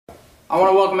I want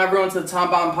to welcome everyone to the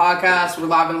Tom Bomb Podcast. We're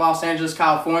live in Los Angeles,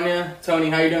 California. Tony,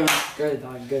 how you doing? Good,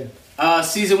 dog. Good.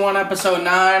 Season 1, Episode 9.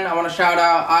 I want to shout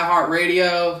out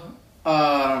iHeartRadio,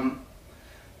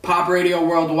 Pop Radio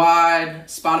Worldwide,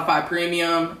 Spotify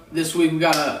Premium. This week we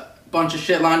got a bunch of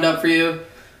shit lined up for you.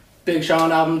 Big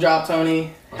Sean album drop,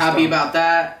 Tony. Happy about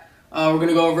that. We're going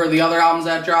to go over the other albums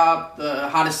that dropped, the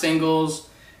hottest singles.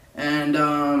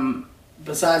 And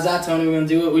besides that, Tony, we're going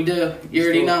to do what we do. You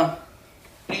already know.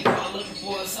 Nigga looking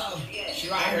for us up. She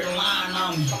right here lying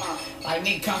on me. Like,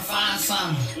 nigga, come find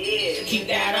something. Yeah. Keep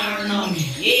that iron on me.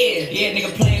 Yeah,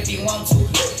 nigga, play if you want to.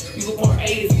 You can pour 8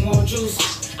 if you want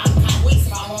juice. I'm kinda weak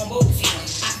if I want boots.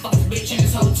 I fuck this bitch in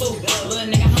this hoe too. Little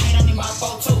nigga, I ain't on him by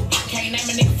 4-2. Can't name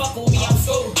a nigga fuck with me, I'm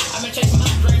school. I've been chasing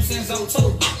my dreams since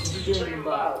 02.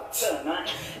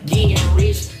 Getting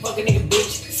rich, fuck a nigga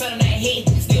bitch. Son of that hit,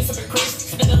 still sipping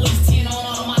Chris. Spend at least 10 on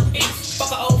all my bitch.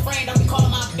 Fuck an old friend, don't be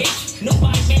calling my bitch.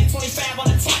 Nobody been 25 on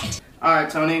the 10.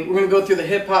 Alright, Tony, we're going to go through the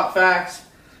hip-hop facts.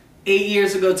 8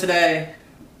 years ago today,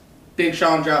 Big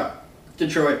Sean dropped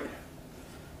Detroit.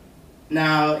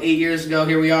 Now, 8 years ago,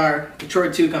 here we are.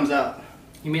 Detroit 2 comes out.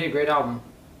 He made a great album.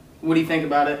 What do you think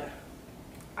about it?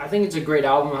 I think it's a great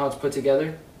album, how it's put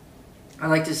together. I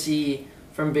like to see,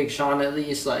 from Big Sean at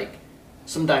least, like,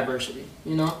 some diversity,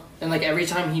 you know? And, like, every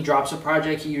time he drops a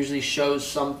project, he usually shows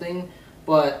something.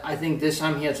 But I think this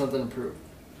time he had something to prove.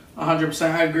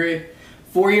 100%, I agree.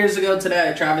 4 years ago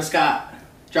today, Travis Scott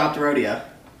dropped Rodeo.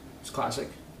 It's classic.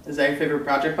 Is that your favorite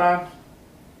project by him?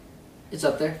 It's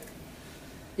up there.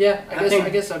 Yeah, I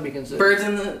guess that'd be considered. Birds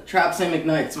in the Trap Say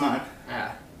McKnight's mine.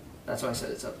 Yeah, that's why I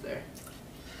said it's up there.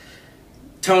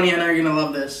 Tony, I know you're going to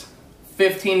love this.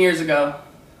 15 years ago,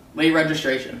 Late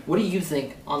Registration. What do you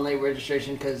think on Late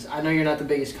Registration? Because I know you're not the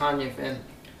biggest Kanye fan.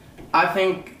 I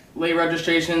think Late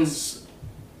Registration's...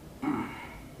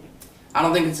 I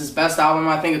don't think it's his best album.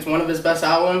 I think it's one of his best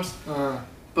albums.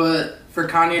 But for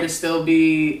Kanye to still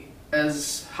be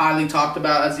as highly talked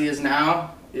about as he is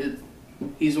now,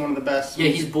 he's one of the best. Yeah,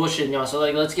 he's bullshitting y'all. So,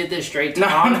 like, let's get this straight. No.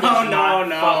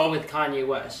 Fuck with Kanye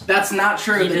West. That's not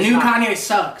true. The new Kanye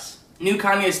sucks. New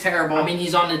Kanye's terrible. I mean,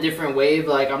 he's on a different wave.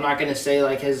 Like, I'm not gonna say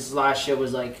like his last shit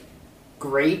was like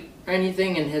great or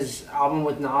anything, and his album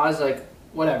with Nas, like,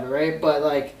 whatever, right? But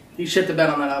like, he shit the bed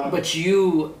on that album. But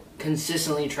you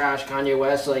consistently trash Kanye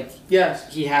West. Like,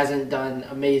 yes, he hasn't done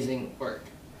amazing work.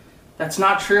 That's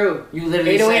not true. You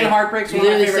literally 808 said, and Heartbreak's you one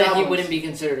of my literally favorite said albums. he wouldn't be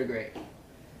considered a great.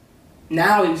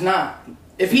 Now he's not.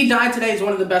 If he died today, he's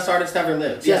one of the best artists ever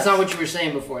lived. See, yes. That's not what you were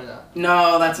saying before, though.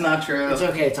 No, that's not true. It's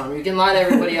okay, Tom. You can lie to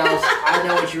everybody else. I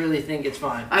know what you really think. It's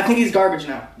fine. I think he's garbage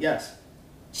now. Yes.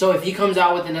 So if he comes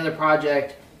out with another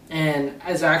project and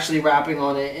is actually rapping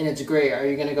on it and it's great, are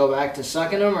you going to go back to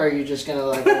sucking him, or are you just going to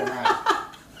let him rap?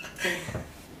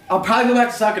 I'll probably go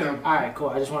back to sucking him. All right, cool.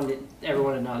 I just wanted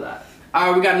everyone to know that. All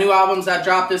right, we got new albums that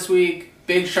dropped this week.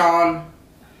 Big Sean,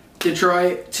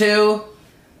 Detroit 2.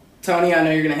 Tony, I know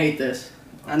you're going to hate this.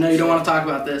 I know you don't want to talk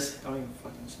about this. Don't even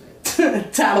fucking say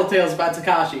it. Tattletales by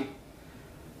Tekashi.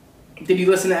 Did you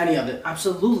listen to any of it?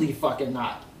 Absolutely fucking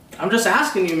not. I'm just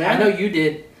asking you, man. I know you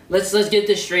did. Let's get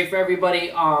this straight for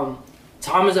everybody.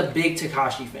 Tom is a big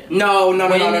Tekashi fan. No.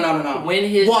 When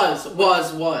his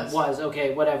was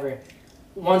okay, whatever.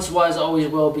 Once was, always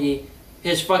will be.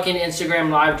 His fucking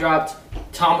Instagram live dropped.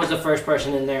 Tom was the first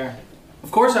person in there. Of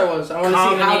course I was. I want to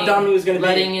see how dumb he was going to be.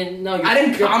 I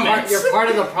didn't comment. You're part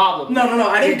of the problem. No.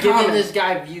 I didn't comment. You're giving this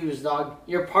guy views, dog.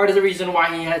 You're part of the reason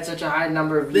why he had such a high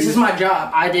number of views. This is my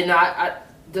job. I did not.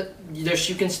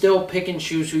 You can still pick and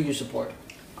choose who you support.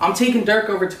 I'm taking Dirk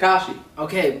over Tekashi.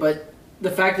 Okay, but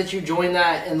the fact that you joined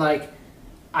that and, like,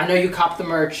 I know you copped the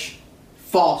merch.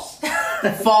 False.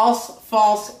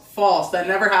 False. That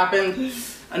never happened.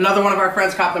 Another one of our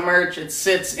friends copped the merch. It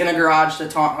sits in a garage to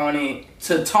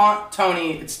taunt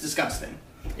Tony. It's disgusting.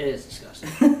 It is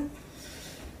disgusting.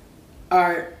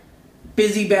 Alright.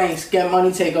 Busy Banks, Get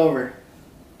Money, Take Over.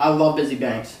 I love Busy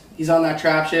Banks. He's on that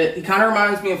trap shit. He kind of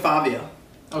reminds me of Fabio.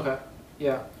 Okay.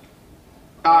 Yeah.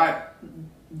 Alright.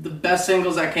 The best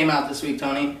singles that came out this week,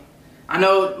 Tony. I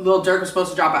know Lil Durk was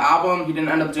supposed to drop an album. He didn't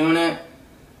end up doing it.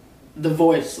 The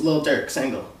Voice, Lil Durk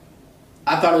single.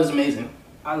 I thought it was amazing.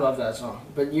 I love that song.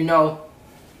 But you know,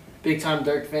 big time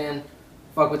Durk fan.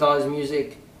 Fuck with all his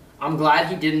music. I'm glad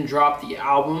he didn't drop the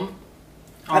album.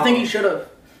 I think he should have.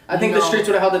 I think the streets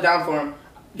would have held it down for him.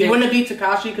 He wouldn't have beat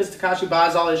Tekashi because Tekashi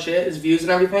buys all his shit, his views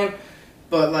and everything.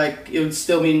 But, like, it would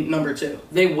still be number 2.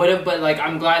 They would have, but, like,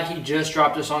 I'm glad he just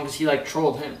dropped a song because he, like,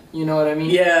 trolled him. You know what I mean?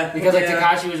 Yeah. Because, like,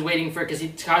 Tekashi was waiting for it because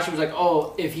Tekashi was like,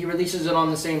 oh, if he releases it on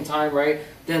the same time, right,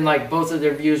 then like both of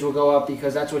their views will go up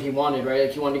because that's what he wanted, right?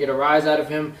 Like he wanted to get a rise out of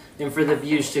him and for the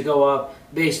views to go up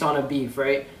based on a beef,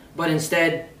 right? But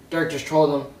instead, Durk just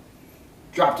trolled him,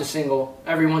 dropped a single.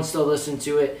 Everyone still listened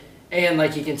to it, and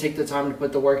like he can take the time to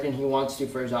put the work in he wants to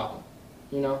for his album,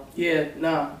 you know? Yeah,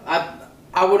 no,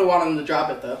 I would have wanted him to drop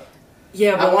it though.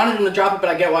 Yeah, but I wanted him to drop it, but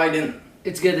I get why he didn't.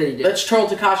 it's good that he did. Let's troll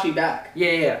Tekashi back,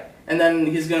 Yeah. and then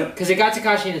he's gonna. Because it got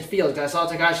Tekashi in his feels. Cause I saw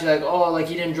Tekashi like, oh, like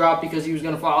he didn't drop because he was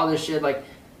gonna follow this shit. Like,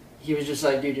 he was just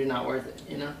like, dude, you're not worth it,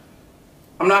 you know?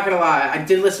 I'm not gonna lie, I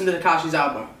did listen to Tekashi's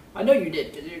album. I know you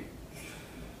did,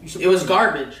 cause It was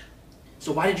garbage.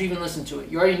 So why did you even listen to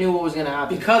it? You already knew what was gonna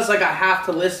happen. Because like I have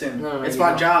to listen. No, it's you my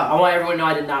don't. job. I want everyone to know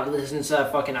I did not listen to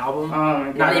that fucking album. Oh my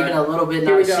God. Not even a little bit, Here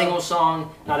not we a go. single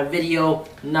song, not a video,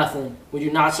 nothing. Would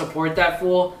you not support that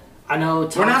fool? I know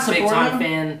We're not Tom's a big supporting time him?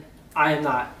 fan. I am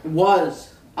not.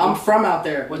 I'm from out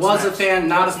there. What's was next? a fan,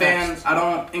 not What's a fan. next? I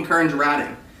don't encourage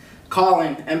ratting.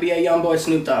 Calling NBA YoungBoy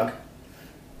Snoop Dogg.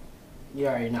 You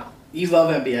already know. You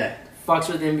love NBA. Fucks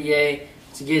with NBA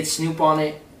to get Snoop on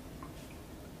it.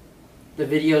 The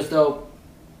video's dope.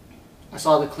 I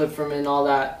saw the clip from it and all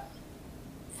that.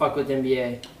 Fuck with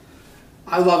NBA.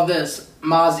 I love this.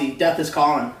 Mozzie, Death is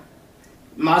Calling.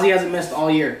 Mozzie hasn't missed all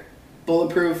year.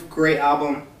 Bulletproof, great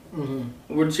album. hmm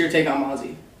What's your take on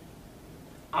Mozzie?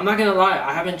 I'm not gonna lie,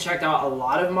 I haven't checked out a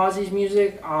lot of Mozzie's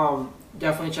music.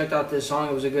 Definitely checked out this song.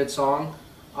 It was a good song.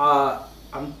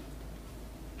 I'm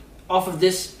off of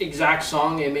this exact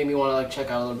song. It made me want to like check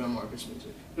out a little bit more of his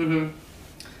music. Mm-hmm.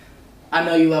 I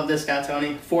know you love this guy,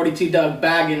 Tony. 42 Doug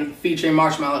Baggin featuring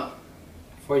Marshmello.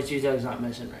 42 Doug's not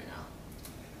missing right now.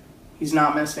 He's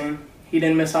not missing. He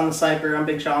didn't miss on the Cypher on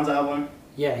Big Sean's album.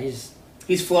 Yeah, he's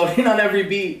He's floating on every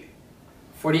beat.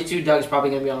 42 Doug's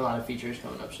probably gonna be on a lot of features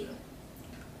coming up soon.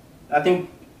 I think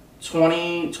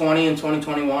 2020 and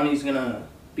 2021 he's gonna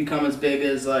become as big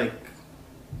as like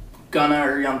Gunna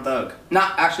or Young Thug.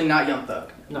 Not Young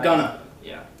Thug. Gunna.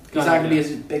 Yeah. He's not gonna be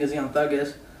as big as Young Thug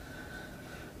is.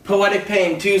 Poetic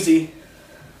Pain, Tuesday.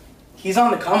 He's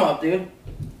on the come up, dude.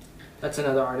 That's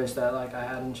another artist that like I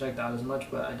hadn't checked out as much,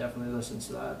 but I definitely listened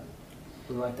to that.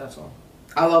 Really like that song.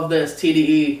 I love this.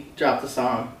 TDE dropped the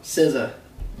song. SZA.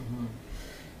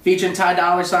 Featuring Ty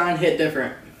Dolla $ign, Hit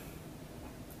Different.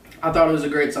 I thought it was a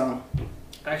great song.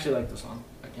 I actually like the song.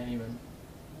 I can't even.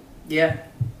 Yeah.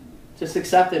 Just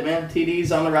accept it, man.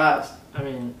 TDE's on the rise. I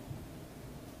mean,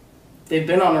 They've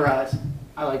been on the rise.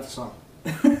 I like the song.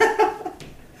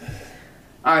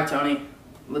 Alright, Tony.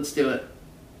 Let's do it.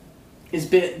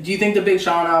 Do you think the Big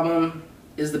Sean album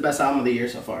is the best album of the year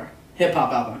so far?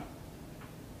 Hip-hop album.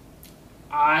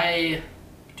 I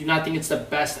do not think it's the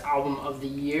best album of the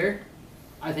year.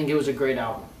 I think it was a great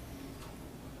album.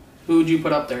 Who would you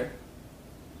put up there?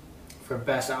 For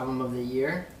best album of the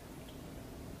year?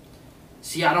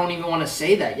 See, I don't even want to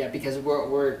say that yet because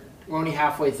we're only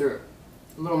halfway through.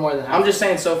 A little more than half. I'm just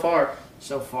saying so far.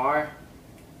 So far,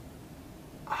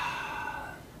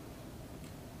 I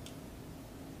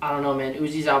don't know, man.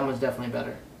 Uzi's album was definitely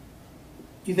better.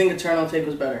 Do you think Eternal Take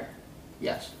was better?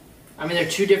 Yes. I mean, they're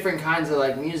two different kinds of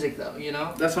like music, though. You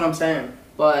know. That's what I'm saying.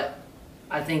 But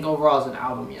I think overall as an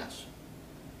album, yes.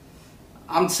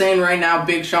 I'm saying right now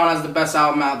Big Sean has the best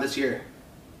album out this year.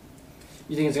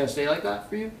 You think it's gonna stay like that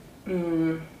for you?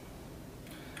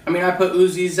 I mean, I put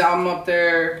Uzi's album up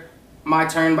there. My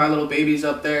Turn by Lil Baby's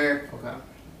up there. Okay.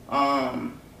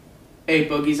 A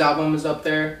Boogie's album is up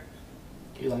there.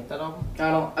 Do you like that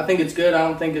album? I think it's good. I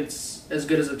don't think it's as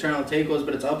good as Eternal Take was,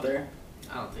 but it's up there.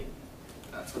 I don't think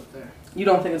that's up there. You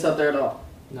don't think it's up there at all?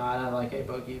 No, I don't like A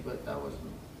Boogie, but that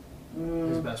wasn't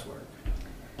his best work.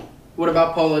 What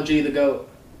about Polo G, the GOAT?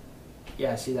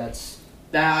 Yeah, see, that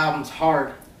album's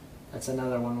hard. That's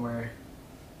another one where.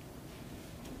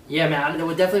 Yeah, man,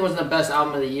 it definitely wasn't the best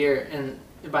album of the year, and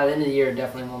by the end of the year, it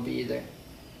definitely won't be either.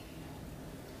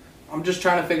 I'm just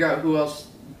trying to figure out who else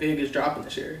big is dropping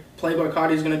this year. Playboi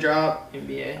Carti's gonna drop.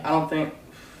 NBA. I don't think.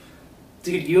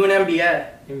 Dude, you and NBA.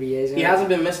 NBA's. He hasn't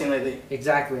been missing lately.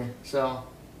 Exactly. So.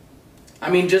 I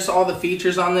mean, just all the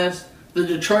features on this. The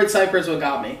Detroit Cypher is what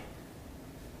got me.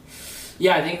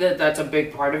 Yeah, I think that's a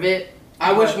big part of it.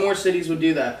 I wish more cities would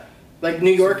do that. Like,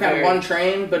 New York had one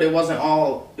train, but it wasn't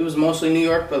all... It was mostly New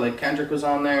York, but, like, Kendrick was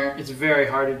on there. It's very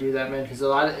hard to do that, man, because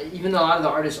even a lot of the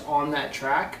artists on that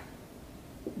track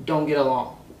don't get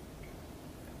along.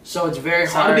 So it's very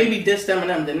hard. Sada Baby dissed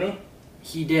Eminem, didn't he?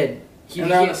 He did. And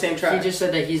they're on the same track. He just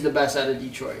said that he's the best out of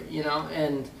Detroit, you know?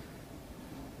 And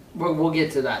we'll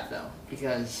get to that, though,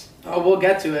 because... Oh, we'll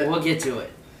get to it. We'll get to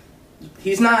it.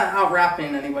 He's not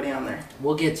out-rapping anybody on there.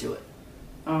 We'll get to it.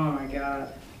 Oh, my God.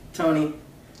 Tony,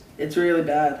 it's really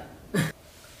bad.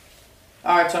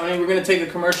 All right, Tony, we're going to take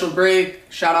a commercial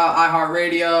break. Shout out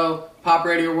iHeartRadio, Pop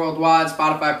Radio Worldwide,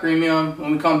 Spotify Premium.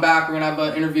 When we come back, we're going to have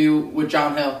an interview with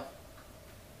John Hill.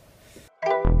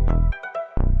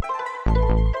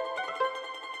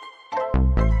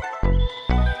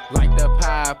 Like the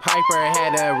Pied Piper,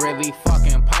 had a really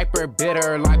fucking piper,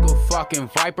 bitter like a fucking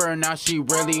viper. Now she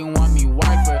really want me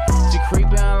wipe her. She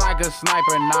creeping like a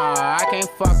sniper, nah, I can't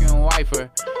fucking wipe her.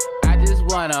 I just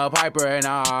want a piper,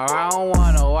 nah, I don't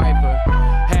want a wiper.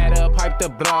 Had to pipe the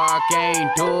block,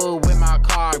 ain't do it with my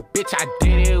car. Bitch, I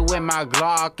did it with my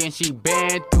Glock, and she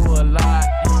been through a lot.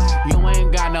 You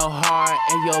ain't got no heart,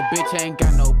 and your bitch ain't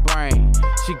got no brain.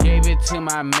 She gave it to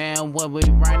my man when we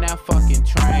ran that fucking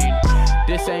train.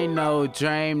 This ain't no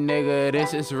dream, nigga,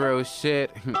 this is real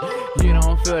shit. You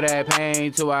don't feel that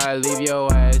pain till I leave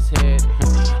your ass hit.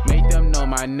 Make them know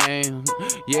my name.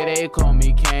 Yeah, they call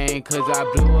me Kane, cause I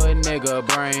blew a nigga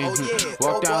brain.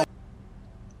 Walk down.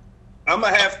 I'ma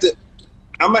have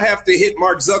to hit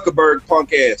Mark Zuckerberg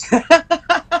punk ass.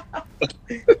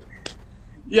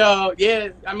 Yo, yeah,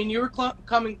 I mean, you were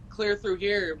coming clear through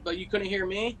here, but you couldn't hear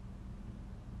me?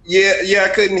 Yeah, I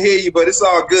couldn't hear you, but it's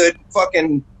all good.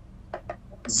 Fucking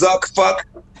Zuck fuck.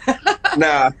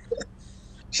 Nah.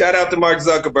 Shout out to Mark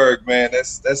Zuckerberg, man.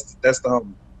 That's the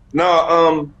homie.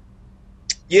 No,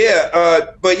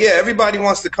 but yeah, everybody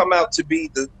wants to come out to be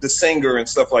the singer and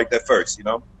stuff like that first, you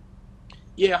know?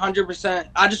 Yeah, 100%.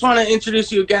 I just want to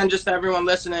introduce you again, just to everyone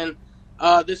listening.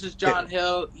 This is John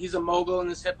Hill. He's a mogul in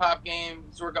this hip-hop game.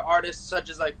 He's worked with artists such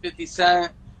as like 50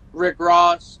 Cent, Rick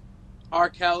Ross, R.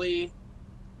 Kelly,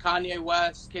 Kanye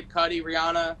West, Kid Cudi,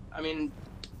 Rihanna. I mean,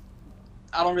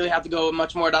 I don't really have to go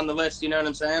much more down the list, you know what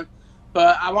I'm saying?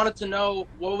 But I wanted to know,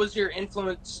 what was your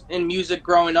influence in music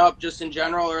growing up, just in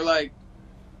general, or like,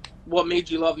 what made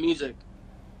you love music?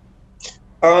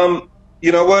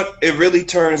 You know what? It really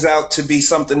turns out to be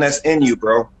something that's in you,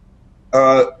 bro.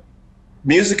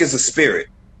 Music is a spirit.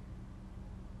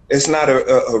 It's not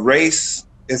a race.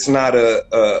 It's not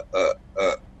a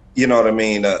you know what I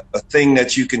mean, a thing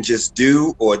that you can just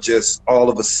do or just all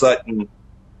of a sudden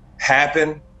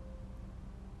happen.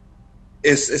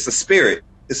 It's a spirit.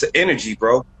 It's an energy,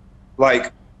 bro.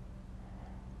 Like,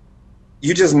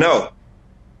 you just know.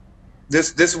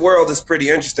 This world is pretty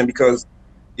interesting because,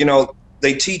 you know,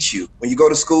 they teach you. When you go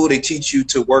to school, they teach you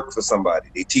to work for somebody.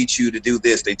 They teach you to do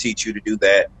this. They teach you to do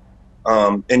that.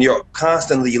 And you're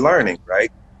constantly learning,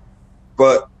 right?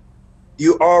 But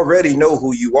you already know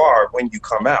who you are when you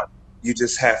come out. You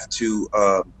just have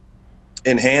to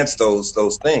enhance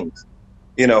those things.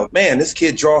 You know, man, this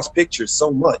kid draws pictures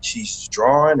so much. He's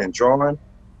drawing and drawing,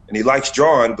 and he likes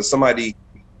drawing, but somebody,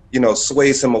 you know,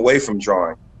 sways him away from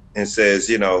drawing and says,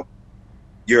 you know,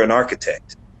 you're an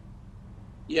architect.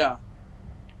 Yeah.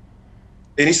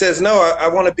 And he says, no, I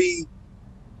want to be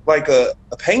like a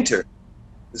painter.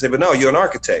 They say, but no, you're an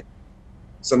architect.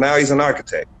 So now he's an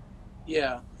architect.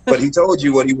 Yeah. But he told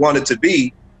you what he wanted to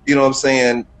be, you know what I'm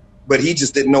saying? But he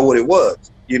just didn't know what it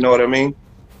was. You know what I mean?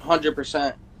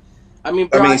 100%. I mean,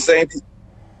 bro, same.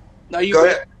 No, you go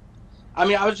ahead. I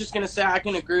mean, I was just going to say, I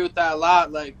can agree with that a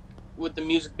lot, like, with the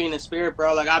music being a spirit,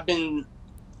 bro. Like, I've been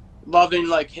loving,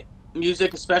 like,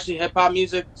 music, especially hip-hop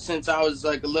music, since I was,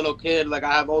 like, a little kid. Like,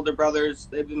 I have older brothers.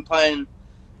 They've been playing,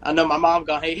 I know my mom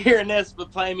gonna hate hearing this,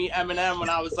 but playing me Eminem when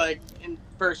I was, like, in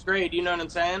first grade, you know what I'm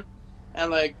saying? And,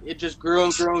 like, it just grew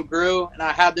and grew and grew. And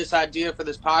I had this idea for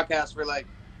this podcast for, like,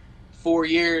 4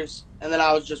 years. And then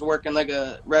I was just working, like,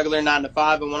 a regular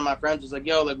 9-to-5. And one of my friends was like,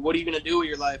 yo, like, what are you going to do with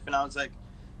your life? And I was like,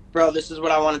 bro, this is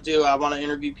what I want to do. I want to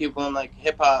interview people in, like,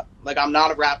 hip-hop. Like, I'm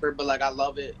not a rapper, but, like, I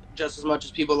love it just as much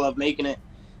as people love making it.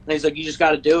 And he's like, you just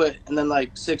got to do it. And then,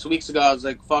 like, 6 weeks ago, I was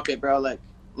like, fuck it, bro. Like,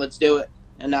 let's do it.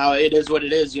 And now it is what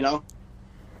it is, you know?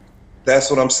 That's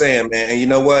what I'm saying, man. And you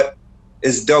know what?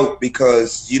 It's dope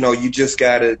because, you know, you just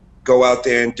got to go out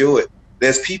there and do it.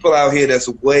 There's people out here that's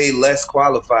way less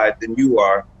qualified than you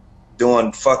are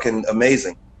doing fucking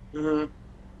amazing. Mm-hmm.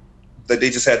 That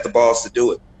they just had the balls to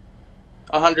do it.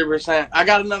 100%. I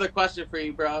got another question for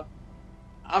you, bro.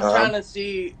 I'm trying to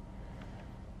see,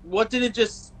 what did it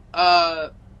just,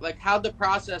 like, how'd the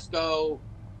process go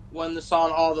when the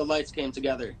song All the Lights came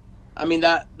together? I mean,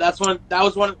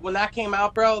 when that came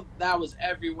out, bro, that was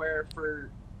everywhere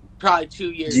for probably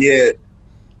 2 years.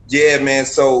 Yeah, man.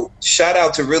 So shout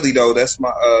out to Really Though. That's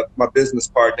my my business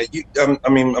partner. I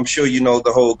mean, I'm sure you know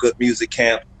the whole Good Music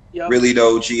Camp. Yep. Really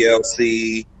Though, GLC,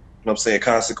 you know what I'm saying,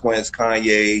 Consequence,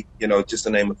 Kanye, you know, just to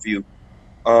name a few.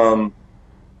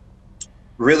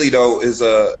 Really Though is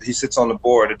he sits on the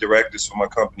board of directors for my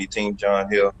company, Team John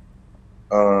Hill.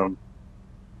 And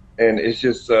it's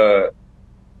just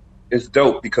it's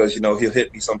dope because, you know, he'll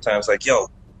hit me sometimes like, yo,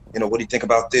 you know, what do you think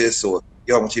about this? Or,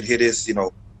 yo, I want you to hear this, you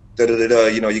know, da-da-da-da,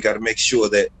 you know, you got to make sure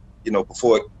that, you know,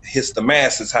 before it hits the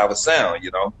masses, how it sound,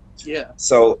 you know? Yeah.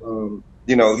 So,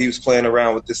 you know, he was playing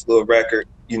around with this little record,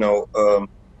 you know,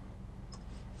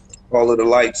 All of the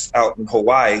Lights out in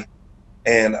Hawaii.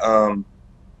 And,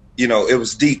 you know, it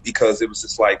was deep because it was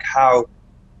just like how,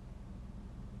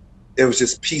 it was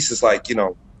just pieces like, you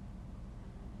know,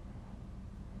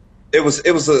 it was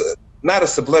not a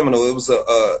subliminal, it was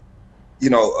you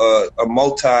know, a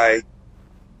multi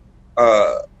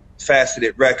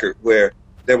faceted record where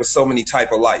there were so many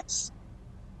type of lights.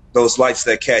 Those lights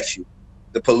that catch you.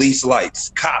 The police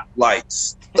lights, cop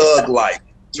lights, thug light,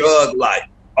 drug light,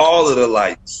 all of the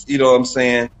lights. You know what I'm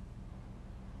saying?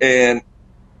 And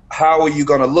how are you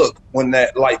gonna look when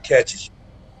that light catches you,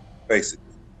 basically?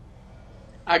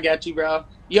 I got you, bro.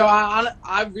 Yo,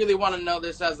 I really want to know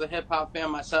this as a hip hop fan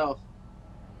myself.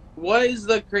 What is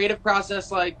the creative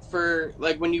process like for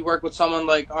like when you work with someone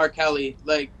like R. Kelly?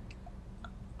 Like,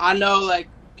 I know like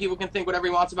people can think whatever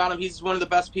he wants about him. He's one of the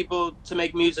best people to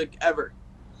make music ever.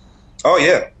 Oh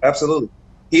yeah, absolutely.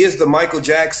 He is the Michael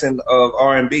Jackson of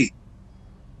R&B.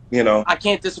 You know, I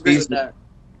can't disagree with that.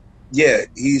 Yeah,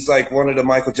 he's like one of the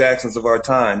Michael Jacksons of our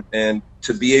time, and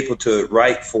to be able to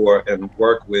write for and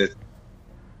work with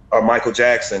Michael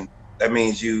Jackson, that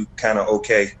means you kind of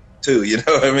okay too. You know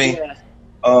what I mean? Yeah.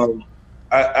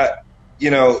 You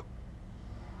know,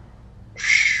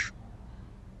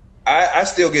 I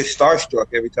still get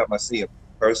starstruck every time I see him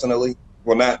personally.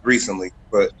 Well, not recently,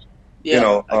 but Yeah,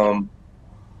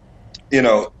 you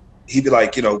know, he'd be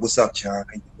like, you know, what's up, John?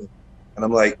 How you doing? And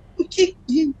I'm like,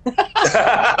 you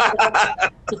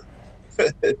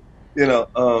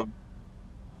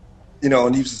know,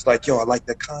 and he was just like, yo, I like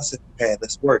that concept you had.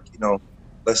 Let's work, you know,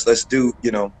 let's do,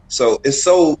 you know. So it's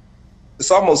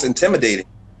almost intimidating,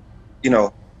 you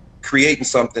know, creating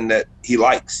something that he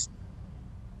likes.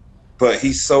 But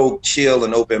he's so chill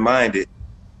and open-minded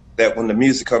that when the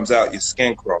music comes out, your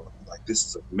skin crawls. Like, this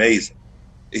is amazing.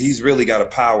 He's really got a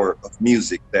power of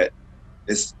music that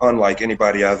is unlike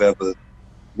anybody I've ever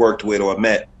worked with or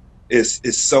met.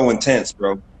 It's so intense,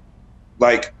 bro.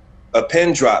 Like, a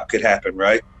pin drop could happen,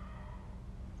 right?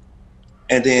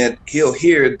 And then he'll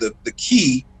hear the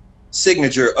key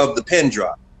signature of the pin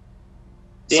drop.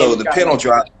 So the pin will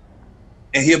drop,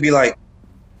 and he'll be like,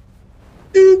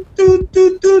 he'll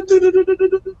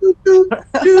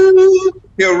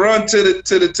run to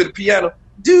the piano.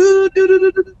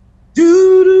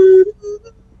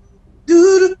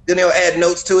 Then he'll add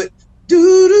notes to it. Do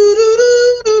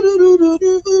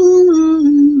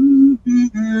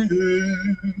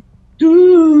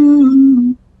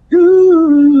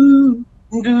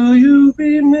you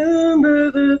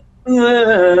remember the?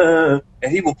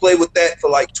 And he will play with that for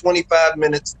like 25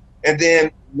 minutes, and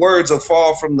then words will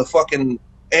fall from the fucking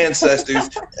ancestors.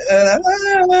 And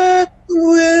I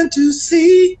went to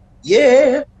see,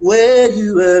 yeah, where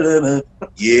you were,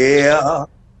 yeah,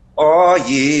 oh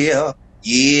yeah,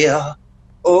 yeah,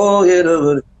 oh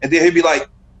yeah. And then he'll be like,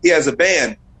 he has a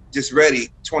band just ready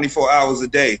 24 hours a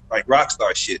day, like rock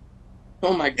star shit.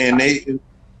 Oh my God. And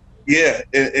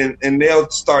and they'll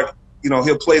start, you know,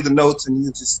 he'll play the notes and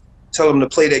he'll just tell them to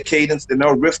play that cadence, then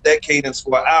they'll riff that cadence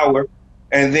for an hour,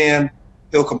 and then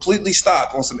he'll completely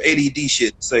stop on some ADD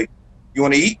shit and say, you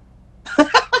want to eat?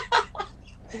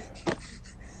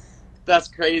 That's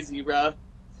crazy, bro.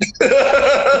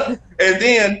 And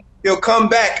then he'll come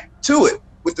back to it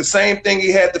with the same thing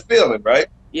he had the feeling, right?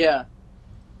 Yeah.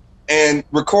 And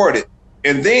record it.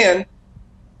 And then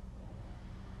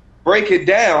break it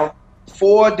down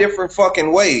 4 different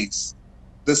fucking ways,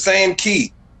 the same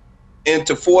key,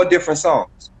 into 4 different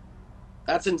songs.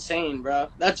 That's insane, bro.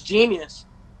 That's genius.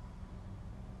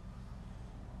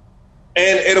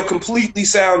 And it'll completely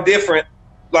sound different.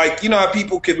 Like, you know how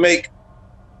people could make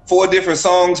 4 different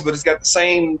songs, but it's got the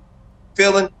same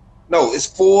feeling? No, it's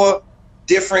 4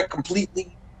 different,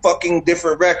 completely fucking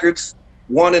different records.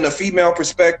 One in a female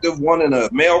perspective, one in a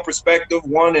male perspective,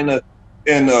 one in the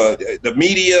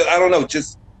media. I don't know,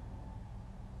 just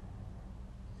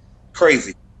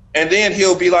crazy. And then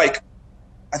he'll be like,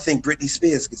 I think Britney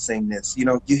Spears could sing this. You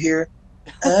know, you hear?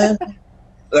 Like,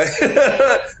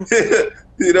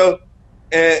 you know,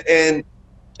 and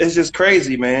it's just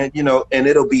crazy, man. You know, and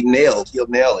it'll be nailed. He'll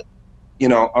nail it. You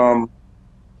know,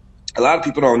 a lot of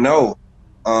people don't know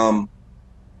the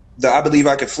I Believe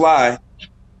I Could Fly.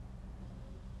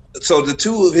 So the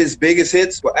 2 of his biggest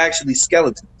hits were actually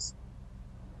skeletons.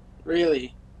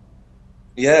 Really?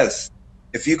 Yes.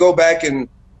 If you go back and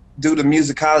do the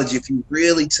musicology, if you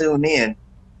really tune in.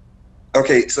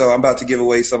 Okay, so I'm about to give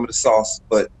away some of the sauce,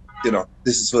 but you know,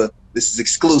 this is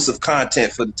exclusive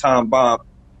content for the Tom Bomb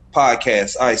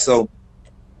podcast. All right, so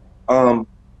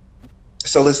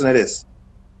listen to this,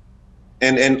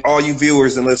 and all you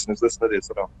viewers and listeners, listen to this.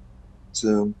 Hold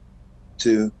on.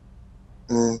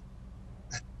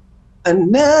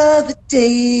 Another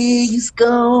day is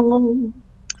gone.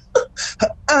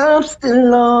 I'm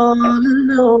still all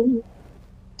alone.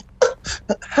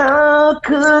 How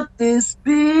could this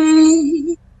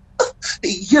be?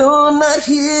 You're not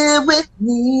here with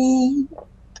me.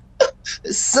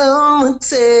 Someone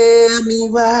tell me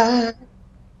why.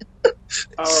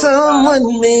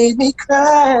 Someone made me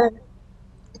cry.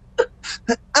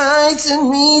 I just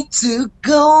need to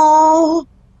go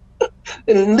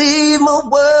and leave my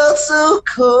world so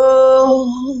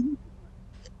cold.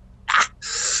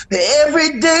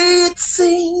 Every day it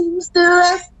seems to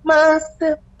ask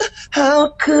myself, how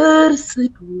could I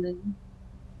slip away?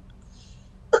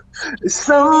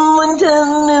 Someone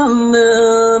turn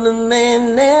another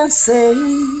man and say,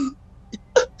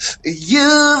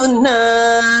 you're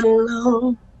not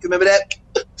alone. You remember that?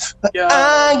 Yo.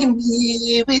 I am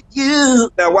here with you.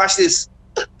 Now watch this.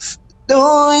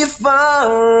 Though you're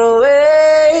far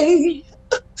away,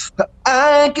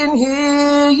 I can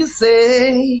hear you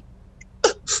say,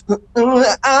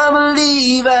 I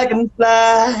believe I can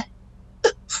fly.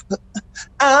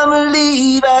 I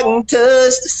believe I can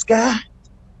touch the sky.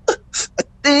 I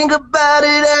think about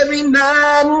it every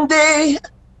night and day.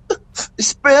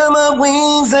 Spread my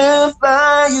wings and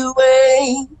fly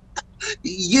away.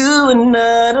 You are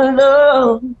not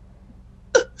alone.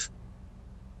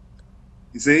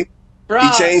 You see? Bro,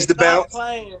 he changed the bounce.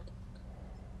 Playing.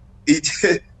 He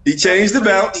changed the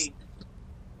bounce.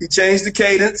 He changed the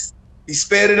cadence. He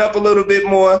sped it up a little bit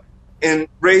more and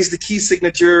raised the key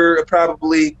signature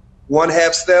probably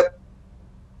 1/2 step.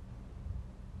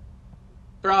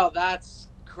 Bro, that's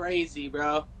crazy,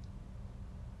 bro.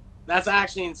 That's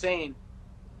actually insane.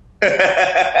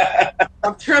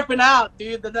 I'm tripping out,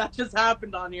 dude, that just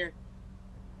happened on here.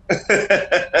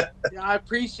 Yeah, I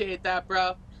appreciate that,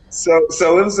 bro. So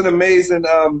it was an amazing,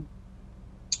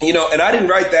 you know, and I didn't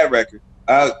write that record.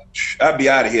 I'd be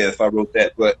out of here if I wrote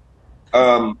that. But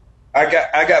I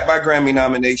got my Grammy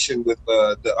nomination with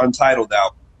the Untitled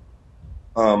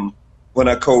album when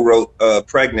I co-wrote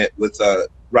 "Pregnant" with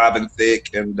Robin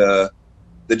Thicke and The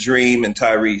Dream and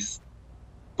Tyrese.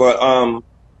 But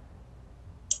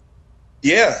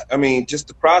yeah, I mean, just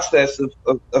the process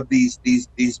of these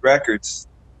records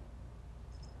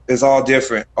is all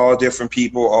different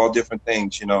people, all different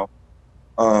things, you know.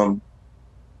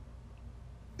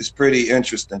 It's pretty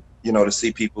interesting, you know, to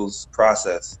see people's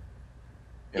process.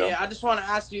 You know? Yeah, I just want to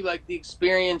ask you, like, the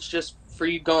experience just for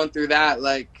you going through that,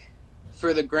 like,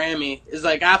 for the Grammy. Is,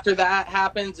 like, after that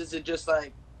happens, is it just,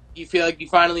 like, you feel like you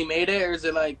finally made it, or is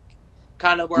it, like,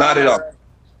 kind of where... Not at all.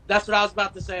 That's what I was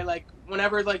about to say. Like,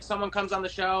 whenever, like, someone comes on the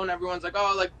show and everyone's like,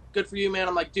 oh, like, good for you, man.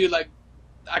 I'm like, dude, like,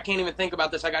 I can't even think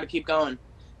about this. I got to keep going.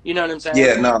 You know what I'm saying?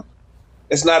 Yeah, no.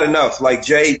 It's not enough. Like,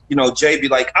 Jay, you know, Jay be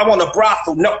like, I want a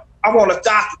brothel. No. I want a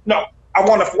doctor. No. I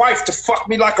want a wife to fuck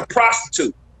me like a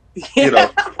prostitute. You know,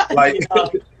 like... Yeah.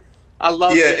 I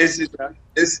love yeah, it.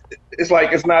 It's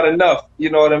like it's not enough. You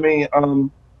know what I mean?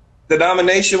 The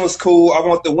nomination was cool. I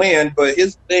want the win, but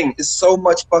here's the thing: it's so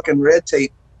much fucking red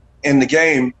tape in the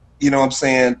game. You know what I'm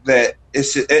saying? That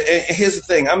it's just, and here's the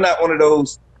thing: I'm not one of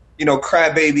those, you know,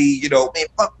 crybaby. You know, man,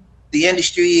 fuck the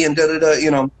industry and da da da.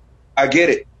 You know, I get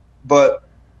it, but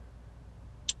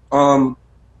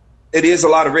it is a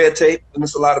lot of red tape and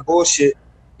it's a lot of bullshit.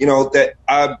 You know that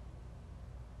I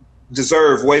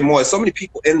deserve way more. So many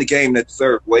people in the game that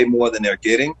deserve way more than they're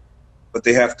getting, but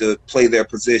they have to play their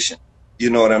position. You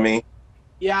know what I mean?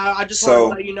 Yeah, I just want to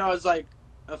let you know, as like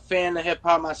a fan of hip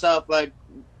hop myself, like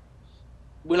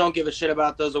we don't give a shit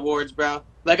about those awards, bro.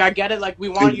 Like I get it, like we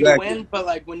want you to win, but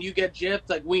like when you get gypped,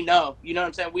 like we know. You know what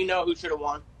I'm saying? We know who should have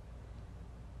won.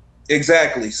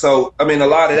 Exactly. So I mean, a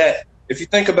lot of that. If you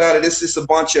think about it, it's just a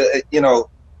bunch of, you know,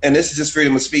 and this is just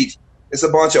freedom of speech. It's a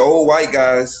bunch of old white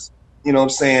guys. You know what I'm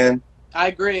saying? I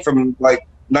agree. From like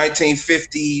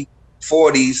 1950,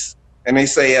 40s, and they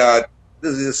say,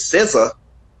 this is SZA.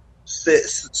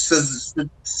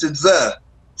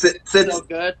 So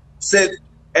good.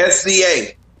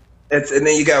 SCA. And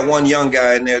then you got one young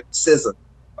guy in there, SZA.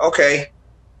 Okay.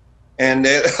 And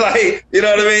then, like, you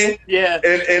know what I mean? Yeah.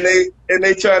 And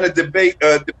they trying to debate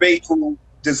who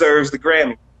deserves the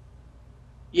Grammy.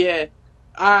 Yeah.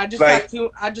 I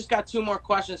just got two more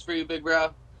questions for you, big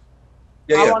bro.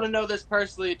 Yeah, I want to know this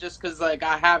personally just because, like,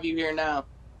 I have you here now.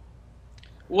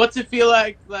 What's it feel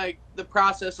like the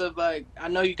process of, like, I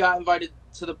know you got invited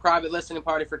to the private listening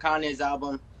party for Kanye's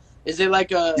album. Is it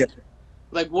like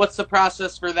like, what's the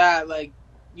process for that? Like,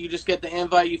 you just get the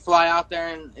invite, you fly out there,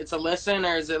 and it's a listen,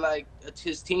 or is it like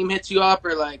his team hits you up,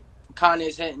 or like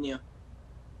Kanye's hitting you?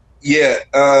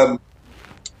 Yeah,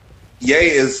 Ye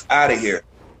is out of here.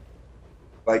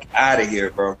 Like, out of here,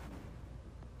 bro.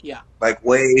 Yeah. Like,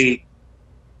 way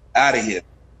out of here.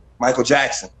 Michael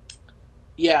Jackson.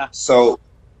 Yeah. So,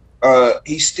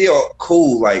 he's still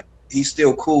cool. Like, he's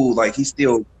still cool. Like, he's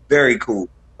still very cool.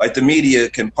 Like, the media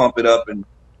can pump it up and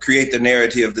create the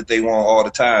narrative that they want all the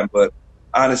time. But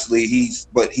honestly, he's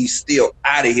still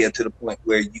out of here to the point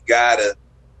where you gotta,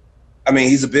 I mean,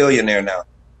 he's a billionaire now.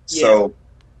 Yeah. So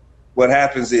what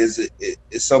happens is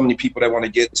it's so many people that want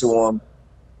to get to him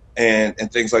and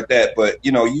things like that. But,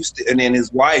 you know, and then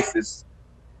his wife is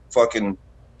fucking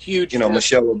huge, you know,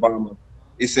 Michelle Obama.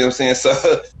 You see what I'm saying?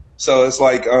 So it's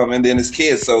like, and then his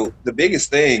kids. So the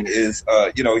biggest thing is,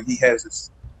 you know, he has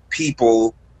his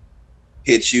people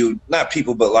hit you, not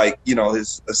people, but like, you know,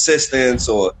 his assistants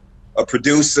or a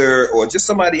producer or just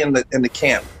somebody in the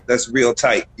camp that's real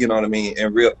tight. You know what I mean?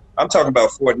 And real, I'm talking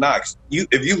about Fort Knox.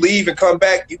 If you leave and come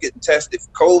back, you getting tested for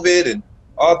COVID and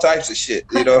all types of shit.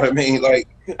 You know what I mean? Like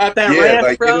at that ranch,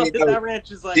 like, bro. That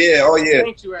ranch is like, yeah, oh yeah,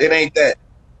 sanctuary. It ain't that.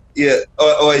 Yeah,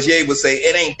 or as Ye would say,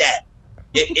 it ain't that.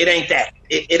 It ain't that.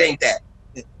 It ain't that.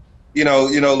 You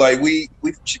know, like we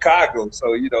from Chicago,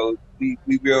 so you know we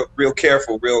real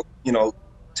careful, real, you know,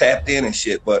 tapped in and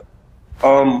shit. But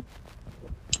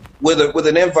with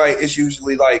an invite, it's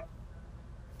usually like,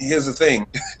 here's the thing,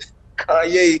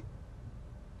 Kanye.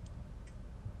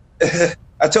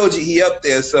 I told you he up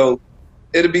there, so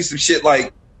it'll be some shit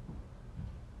like,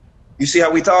 you see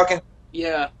how we talking?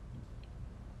 Yeah.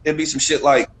 It'll be some shit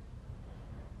like,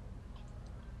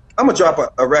 I'm gonna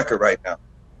drop a record right now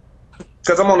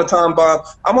because I'm on the Tom Bomb.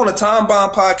 I'm on the Tom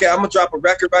Bomb podcast. I'm gonna drop a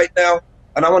record right now,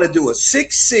 and I want to do a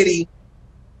 6-city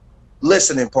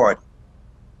listening party.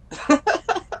 And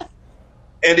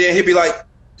then he'd be like,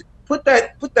 "Put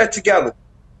that together."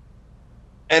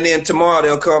 And then tomorrow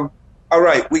they'll come. All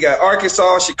right, we got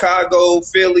Arkansas, Chicago,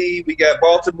 Philly. We got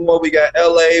Baltimore. We got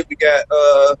LA. We got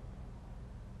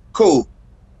cool.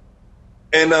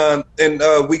 And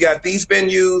we got these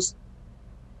venues.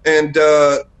 And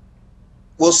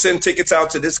we'll send tickets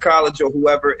out to this college or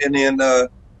whoever, and then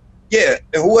yeah,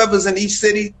 and whoever's in each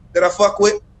city that I fuck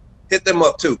with, hit them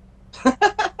up too.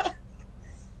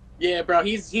 Yeah, bro,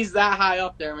 he's that high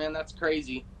up there, man. That's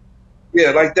crazy.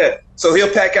 Yeah, like that. So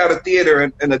he'll pack out a theater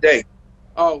in a day.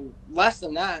 Oh, less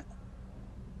than that.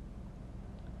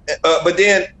 But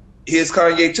then here's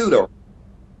Kanye too, though.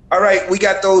 All right, we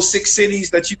got those 6 cities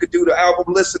that you could do the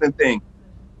album listening thing.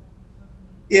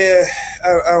 Yeah,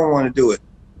 I don't want to do it.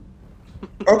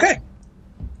 Okay.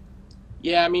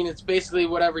 Yeah, I mean, it's basically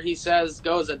whatever he says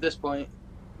goes at this point.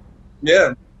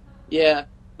 Yeah. Yeah.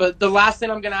 But the last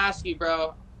thing I'm going to ask you,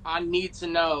 bro, I need to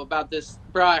know about this.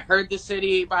 Bro, I heard the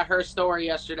city by her story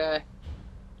yesterday.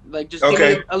 Like, just give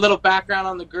me a little background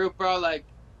on the group, bro. Like,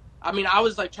 I mean, I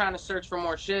was, like, trying to search for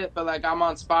more shit, but, like, I'm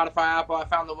on Spotify, Apple. I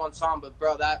found the one song, but,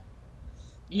 bro,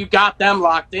 you got them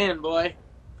locked in, boy.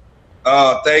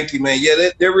 Thank you, man. Yeah,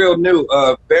 they're real new,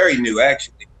 very new,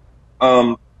 actually.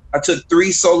 I took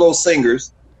 3 solo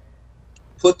singers,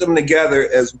 put them together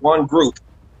as one group,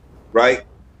 right?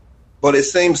 But it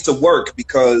seems to work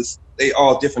because they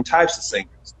all different types of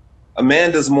singers.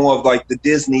 Amanda's more of like the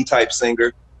Disney type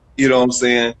singer, you know what I'm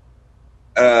saying?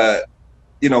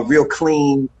 You know, real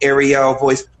clean Ariel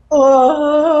voice. Oh,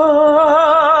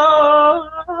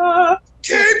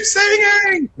 keep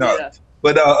singing. No. Yeah.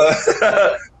 But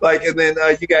like, and then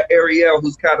you got Ariel,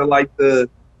 who's kind of like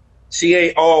she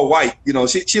ain't all white, you know.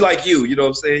 She like you know what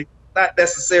I'm saying? Not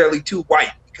necessarily too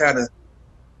white. Kind of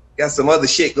got some other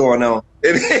shit going on.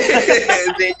 And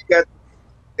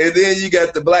then you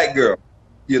got the black girl,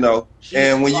 you know.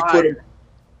 And when you put them,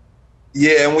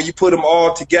 and when you put them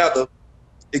all together,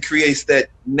 it creates that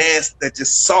nasty, that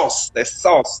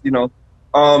sauce, you know.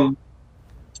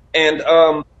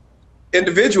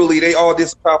 Individually, they all did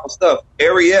some powerful stuff.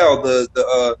 Ariel,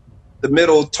 the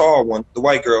middle tall one, the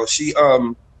white girl, she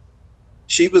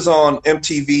was on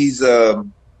MTV's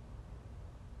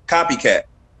Copycat.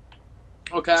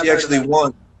 Okay. She actually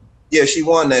won. Yeah, she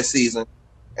won that season.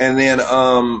 And then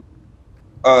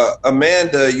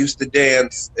Amanda used to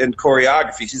dance in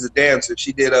choreography. She's a dancer.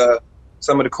 She did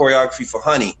some of the choreography for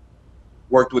Honey.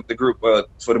 Worked with the group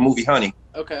for the movie Honey.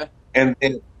 Okay. And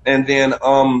then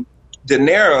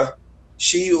Daenerys,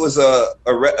 she was a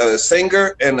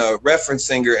singer and a reference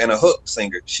singer and a hook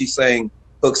singer. She sang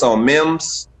hooks on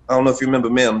Mims. I don't know if you remember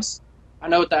Mims. I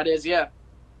know what that is, yeah.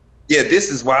 Yeah, This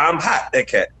Is Why I'm Hot, that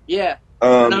cat. Yeah,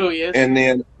 I know who he is. And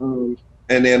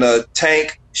then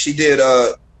Tank, she did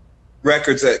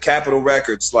records at Capitol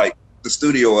Records, like the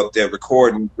studio up there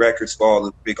recording records for all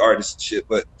the big artists and shit.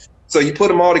 But so you put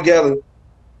them all together,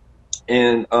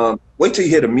 and wait till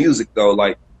you hear the music though.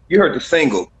 Like you heard the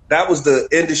single. That was the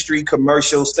industry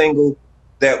commercial single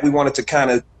that we wanted to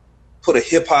kind of put a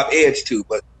hip hop edge to,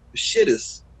 but the shit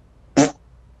is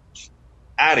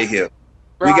out of here.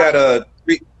 Bro,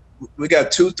 we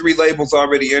got 2-3 labels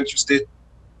already interested.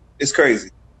 It's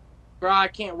crazy. Bro, I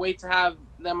can't wait to have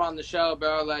them on the show,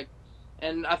 bro. Like,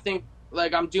 and I think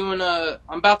like I'm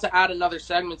about to add another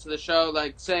segment to the show.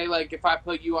 Like, say like if I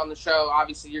put you on the show,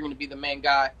 obviously you're gonna be the main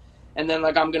guy, and then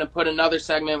like I'm gonna put another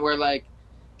segment where like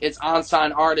it's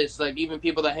unsigned artists, like even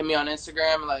people that hit me on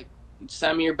Instagram, like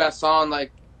send me your best song.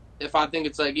 Like if I think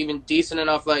it's like even decent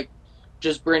enough, like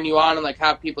just bring you on and like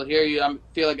have people hear you. I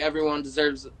feel like everyone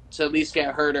deserves to at least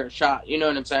get heard or a shot. You know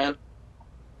what I'm saying?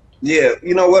 Yeah,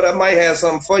 you know what? I might have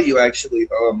something for you actually.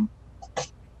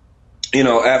 You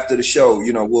know, after the show,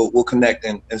 you know, we'll connect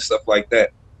and stuff like that.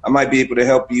 I might be able to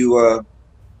help you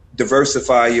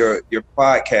diversify your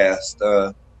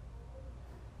podcast.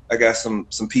 I got some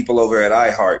people over at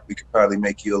iHeart. We could probably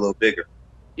make you a little bigger.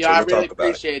 Yeah, so we'll I really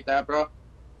appreciate that, bro.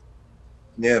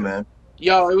 Yeah, man.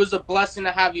 Yo, it was a blessing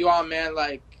to have you on, man.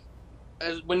 Like,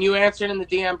 when you answered in the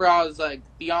DM, bro, I was like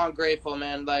beyond grateful,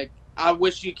 man. Like, I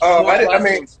wish you could.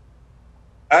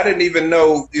 I didn't even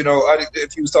know, you know,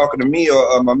 if he was talking to me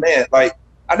or my man. Like,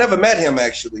 I never met him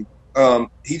actually.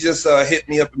 He just hit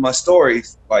me up in my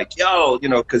stories, like, yo, you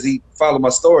know, because he followed my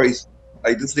stories.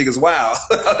 Like, this nigga's wild,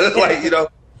 like, you know.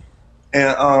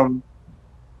 And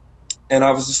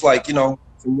I was just like, you know,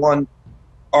 from one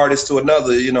artist to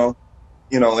another, you know,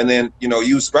 and then, you know,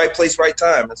 use right place, right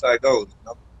time. That's how it goes. You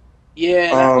know?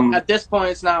 Yeah. At this point,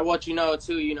 it's not what you know,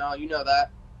 too. You know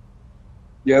that.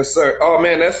 Yes, sir. Oh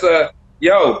man, that's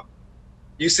yo.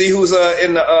 You see who's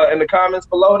in the comments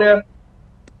below there?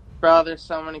 Bro, there's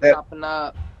so many popping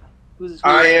up. Who's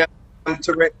I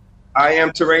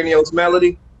am Terranio's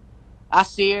Melody. I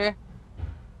see her.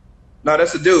 No,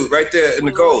 that's the dude right there in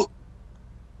the gold.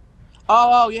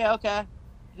 Oh, yeah, okay.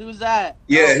 Who's that?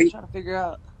 Yeah, I'm trying to figure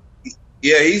out.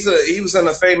 Yeah, he was in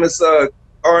a famous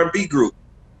R&B group.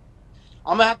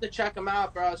 I'm gonna have to check him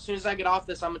out, bro. As soon as I get off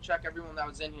this, I'm gonna check everyone that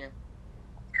was in here.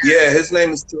 Yeah, his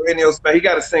name is Terranio. He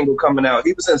got a single coming out.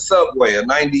 He was in Subway, a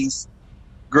 '90s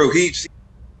group. He's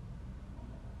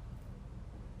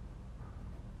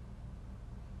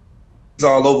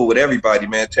all over with everybody,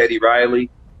 man. Teddy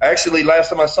Riley. Actually, last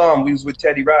time I saw him, we was with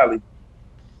Teddy Riley.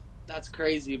 That's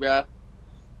crazy, bro.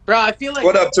 Bro, I feel like.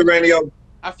 What up, Terranio?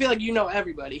 I feel like you know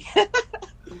everybody.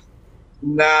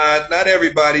 Nah, not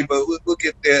everybody, but we'll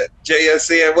get there.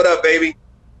 JSN, what up, baby?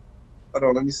 Hold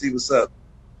on, let me see what's up.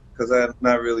 Because I'm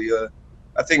not really,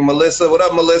 I think Melissa, what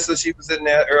up, Melissa? She was in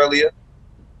there earlier.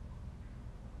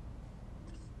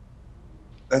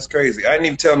 That's crazy. I didn't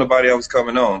even tell nobody I was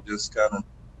coming on, just kind of.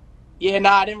 Yeah,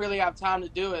 nah, I didn't really have time to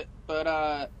do it. But,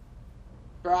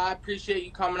 bro, I appreciate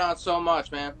you coming on so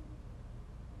much, man.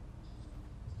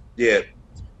 Yeah.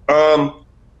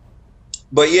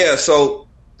 But yeah, so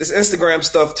this Instagram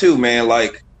stuff too, man.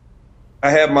 Like,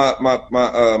 I have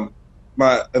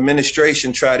my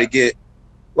administration try to get.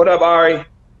 What up, Ari?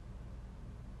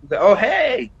 Oh,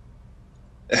 hey.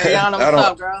 Hey, Anna, what's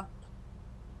up, girl?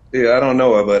 Yeah, I don't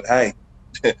know her, but hey.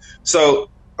 So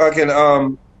fucking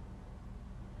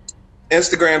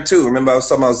Instagram too. Remember I was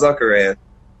talking about Zucker ad.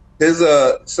 His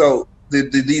so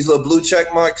these little blue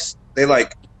check marks, they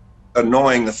like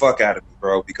annoying the fuck out of me,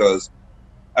 bro, because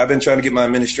I've been trying to get my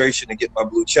administration to get my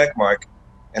blue check mark,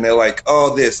 and they're like,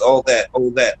 oh this, oh that, oh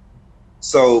that.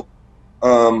 So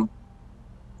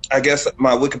I guess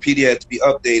my Wikipedia had to be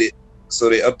updated, so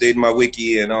they updated my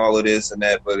wiki and all of this and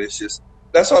that. But it's just,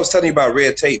 that's what I was telling you about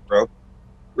red tape, bro.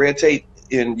 Red tape,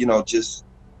 and you know, just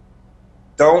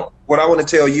don't. What I want to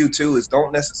tell you too is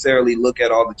don't necessarily look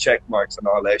at all the check marks and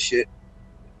all that shit.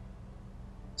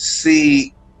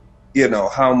 See, you know,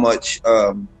 how much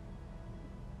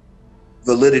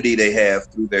validity they have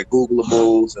through their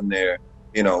Googleables and their,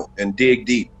 you know, and dig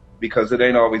deep, because it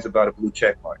ain't always about a blue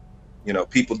check mark. You know,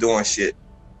 people doing shit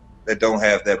that don't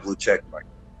have that blue check mark,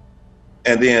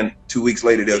 and then 2 weeks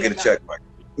later they'll get a check mark.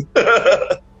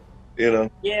 You know?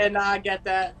 Yeah, nah, I get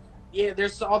that. Yeah,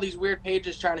 there's all these weird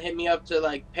pages trying to hit me up to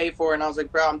like pay for it, and I was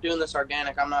like, bro, I'm doing this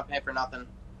organic. I'm not paying for nothing.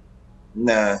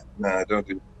 Nah, don't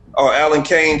do. Oh, Alan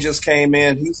Kane just came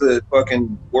in. He's a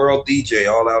fucking world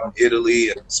DJ all out in Italy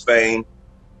and Spain.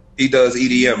 He does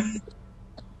EDM.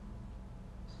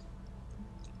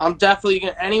 I'm definitely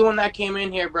gonna, anyone that came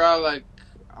in here, bro, like,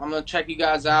 I'm gonna check you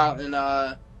guys out and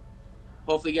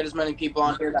hopefully get as many people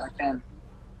on here that I can.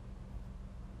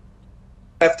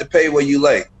 Have to pay where you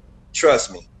lay,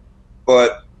 trust me,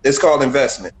 but it's called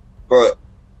investment. but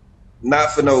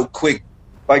not for no quick,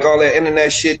 like all that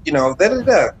internet shit, you know,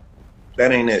 that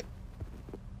ain't it.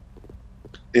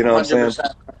 You know what I'm saying?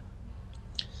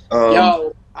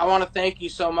 Yo, I want to thank you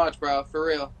so much, bro, for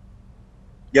real.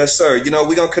 Yes, sir. You know,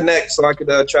 we're going to connect so I could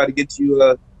try to get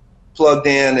you plugged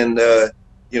in and,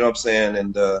 you know what I'm saying,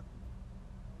 and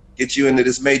get you into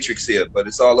this matrix here, but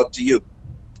it's all up to you.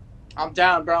 I'm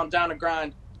down, bro. I'm down to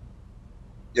grind.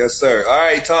 Yes, sir. All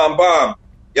right, Tom Bomb.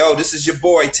 Yo, this is your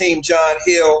boy, Team John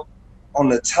Hill, on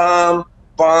the Tom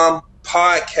Bomb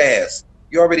Podcast.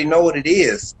 You already know what it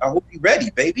is. I hope you're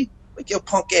ready, baby. Wake your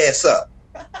punk ass up.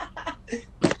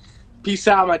 Peace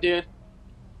out, my dude.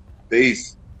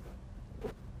 Peace.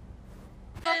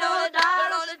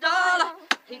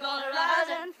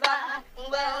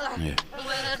 Yeah.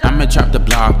 I'ma chop the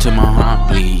block till my heart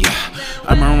bleed. Yeah.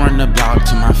 I'ma run the block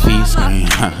till my feet scream.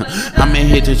 I'ma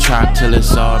hit the track till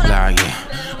it's all black. Yeah.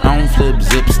 I don't flip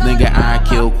zips, nigga, I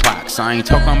kill quacks. I ain't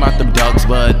talking about them dogs,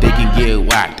 but they can get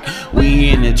whacked. We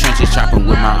in the trenches chopping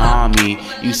with my army.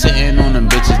 You sitting on them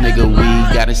bitches, nigga, we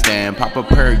gotta stand. Pop a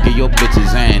perk, get your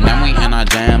bitches in. Now we in our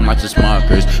jam like the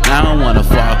smuckers. Now I don't wanna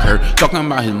fuck her. Talking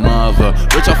about his mother.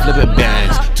 Rich off flipping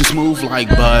bags, too smooth like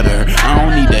butter. I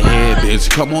don't need the head, bitch.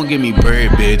 Come on, give me bread,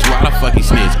 bitch. Why the fuck he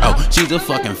snitch? Oh, she's a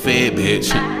fucking fed,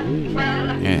 bitch.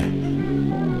 Yeah.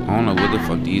 I don't know what the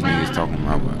fuck these niggas talking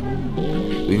about, but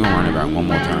we gonna run it back one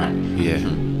more time. Yeah.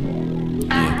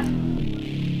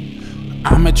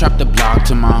 I'ma chop the block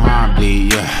till my heart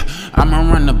bleed, yeah. I'ma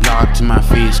run the block till my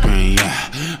feet scream,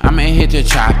 yeah. I'ma hit the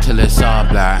chop till it's all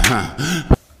black, huh.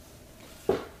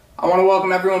 I want to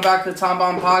welcome everyone back to the Tom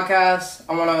Bomb Podcast.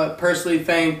 I want to personally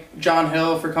thank John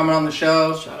Hill for coming on the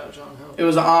show. Shout out John Hill. It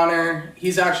was an honor.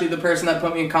 He's actually the person that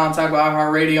put me in contact with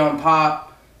iHeartRadio and Pop.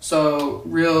 So,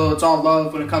 it's all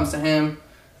love when it comes to him.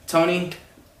 Tony,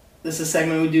 this is a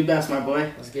segment we do best, my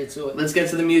boy. Let's get to it. Let's get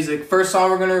to the music. First song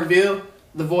we're going to review,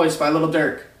 The Voice by Lil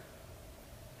Durk.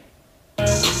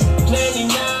 Plenty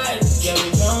nights, yeah, we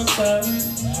don't tell.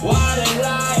 Why they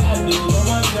lie? I do what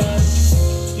my gun.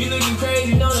 You looking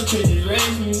crazy, know the pictures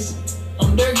raise me.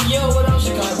 I'm Durky, yo, what up,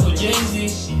 Chicago,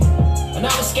 Jay-Z. When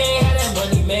I was scared how that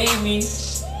money made me.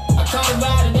 I caught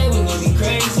about it, they was gonna be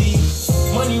crazy.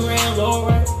 Money ran low,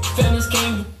 right? Feelings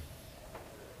came.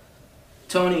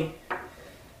 Tony,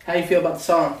 how you feel about the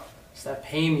song? It's that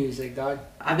pain music, dog.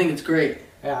 I think it's great.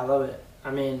 Yeah, I love it.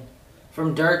 I mean,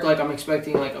 from Durk, like, I'm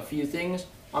expecting, like, a few things.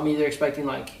 I'm either expecting,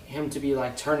 like, him to be,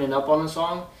 like, turning up on a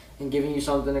song and giving you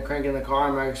something to crank in the car,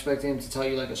 and I'm expecting him to tell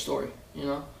you, like, a story, you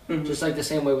know? Mm-hmm. Just like the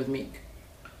same way with Meek.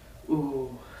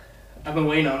 Ooh, I've been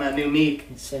waiting on that new Meek.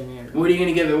 Same here. What are you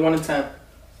going to give it, 1 to 10?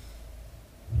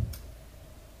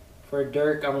 For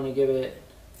Durk, I'm going to give it...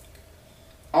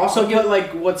 Also get,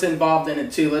 like, what's involved in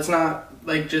it, too. Let's not,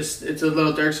 like, just, it's a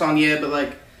Lil Durk song, yeah, but,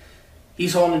 like,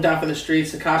 he's holding it down for the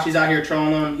streets. Tekashi's out here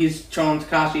trolling him. He's trolling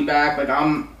Tekashi back. Like,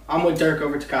 I'm with Durk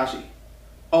over Tekashi.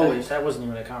 Always. That wasn't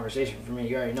even a conversation for me.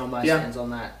 You already know my stance on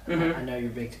that. Mm-hmm. I know you're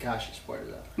a big Tekashi supporter,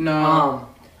 though. No.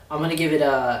 I'm going to give it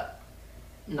a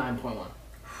 9.1.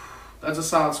 That's a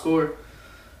solid score.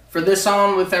 For this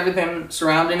song, with everything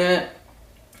surrounding it,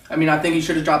 I mean, I think he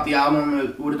should have dropped the album.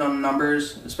 It would have done the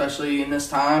numbers, especially in this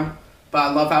time. But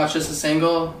I love how it's just a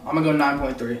single. I'm going to go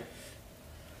 9.3.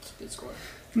 It's a good score.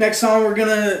 Next song we're going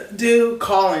to do,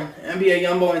 Calling, NBA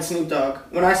Youngboy and Snoop Dogg.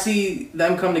 When I see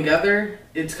them come together,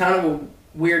 it's kind of a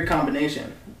weird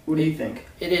combination. What do you think?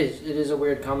 It is. It is a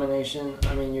weird combination.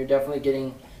 I mean, you're definitely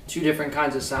getting two different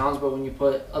kinds of sounds, but when you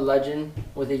put a legend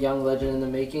with a young legend in the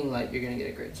making, like, you're going to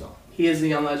get a great song. He is the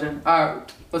young legend. All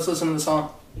right, let's listen to the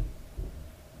song.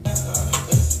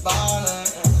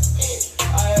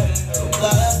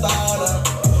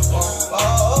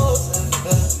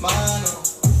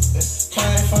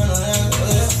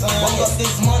 Woke up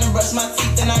this morning, brush my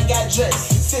teeth, and I got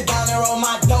dressed. Sit down and roll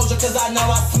my doja, cause I know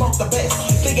I smoke the best.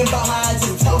 Thinking about how I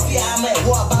just told you I'm at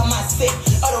war by my sick.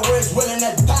 Other words, willing to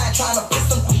die, trying to put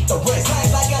some the rest.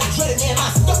 Times I got dreaded, man,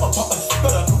 my stepper pump a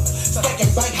spitter.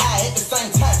 Stacking bank high at the same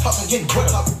time, talking, getting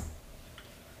rid of.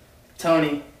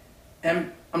 Tony,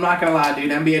 I'm not gonna lie,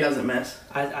 dude. NBA doesn't miss.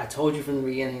 I told you from the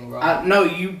beginning, bro. No,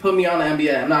 you put me on the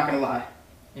NBA. I'm not gonna lie.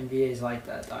 NBA's like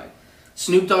that, dog.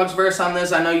 Snoop Dogg's verse on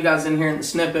this. I know you guys didn't hear in the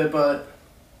snippet, but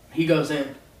he goes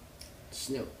in.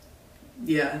 Snoop.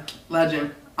 Yeah,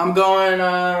 legend. I'm going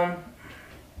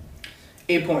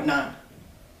 8.9.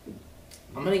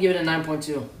 I'm gonna give it a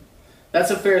 9.2. That's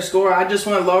a fair score. I just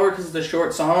went lower because it's a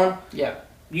short song. Yeah.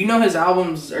 You know his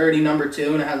album's already number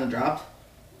 2 and it hasn't dropped.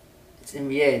 It's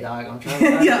NBA, dog. I'm trying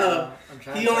to. Yeah.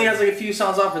 He only has like a few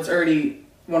songs off. It's already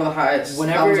one of the highest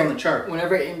albums on the chart.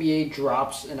 Whenever NBA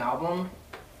drops an album,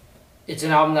 it's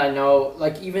an album that I know.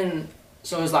 Like, even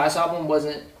so his last album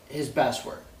wasn't his best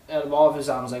work. Out of all of his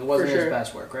albums, like, it wasn't his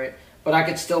best work, right? But I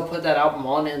could still put that album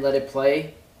on and let it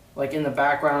play, like, in the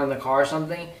background in the car or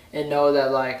something, and know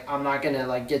that, like, I'm not gonna,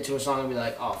 like, get to a song and be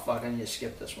like, oh, fuck, I need to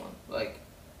skip this one. Like,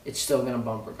 it's still gonna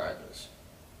bump regardless.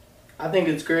 I think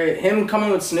it's great. Him coming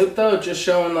with Snoop, though, just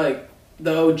showing, like,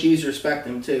 the OGs respect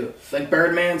him, too. Like,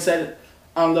 Birdman said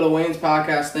on Lil Wayne's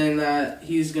podcast thing that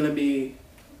he's gonna be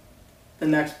the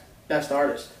next best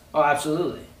artist. Oh,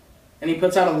 absolutely. And he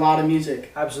puts out a lot of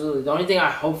music. Absolutely. The only thing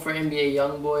I hope for NBA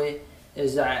Youngboy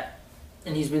is that,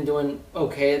 and he's been doing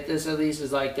okay at this at least,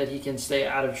 is like that he can stay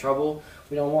out of trouble.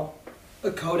 We don't want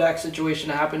a Kodak situation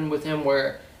to happen with him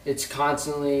where it's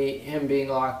constantly him being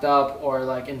locked up or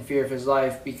like in fear of his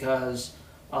life because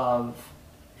of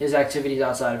his activities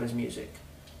outside of his music.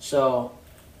 So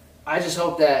I just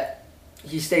hope that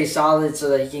he stays solid so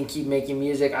that he can keep making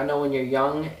music. I know when you're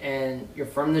young and you're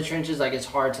from the trenches, like, it's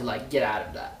hard to like get out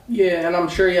of that. Yeah, and I'm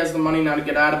sure he has the money now to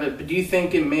get out of it, but do you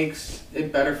think it makes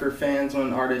it better for fans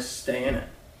when artists stay in it?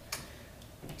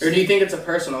 Or do you think it's a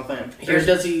personal thing? Or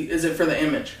is it for the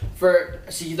image?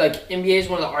 Like, NBA is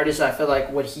one of the artists I feel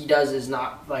like what he does is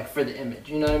not like for the image.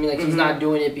 You know what I mean? Like, he's not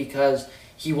doing it because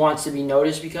he wants to be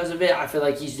noticed because of it. I feel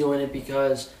like he's doing it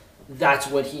because that's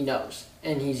what he knows.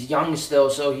 And he's young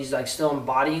still, so he's like still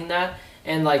embodying that.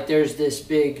 And like there's this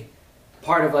big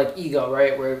part of like ego,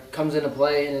 right, where it comes into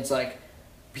play, and it's like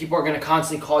people are gonna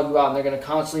constantly call you out, and they're gonna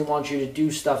constantly want you to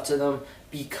do stuff to them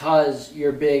because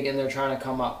you're big and they're trying to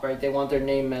come up, right? They want their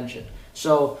name mentioned.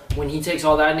 So when he takes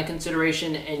all that into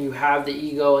consideration, and you have the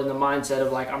ego and the mindset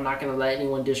of like, I'm not gonna let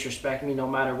anyone disrespect me no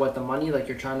matter what the money, like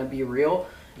you're trying to be real,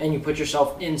 and you put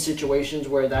yourself in situations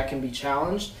where that can be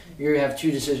challenged, you have two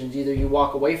decisions. Either you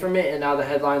walk away from it, and now the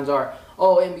headlines are,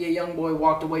 oh, NBA Youngboy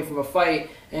walked away from a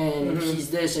fight, and he's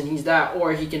this and he's that,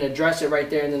 or he can address it right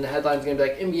there, and then the headline's going to be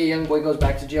like, NBA Youngboy goes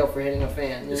back to jail for hitting a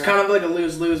fan. It's kind of like a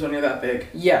lose-lose when you're that big.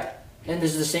 Yeah. And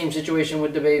this is the same situation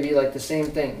with DaBaby, like the same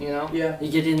thing, you know? Yeah.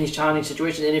 You get in these challenging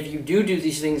situations, and if you do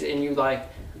these things and you, like,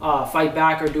 fight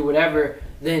back or do whatever,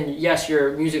 then, yes,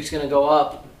 your music's going to go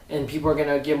up, and people are going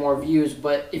to get more views,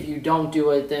 but if you don't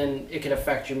do it, then it can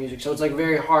affect your music. So it's like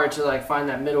very hard to like find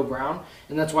that middle ground,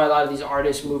 and that's why a lot of these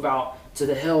artists move out to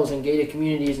the hills and gated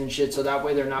communities and shit, so that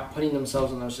way they're not putting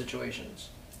themselves in those situations.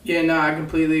 Yeah, no, I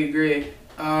completely agree.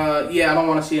 Yeah, I don't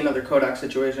want to see another Kodak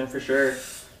situation for sure.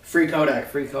 Free Kodak.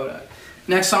 Free Kodak.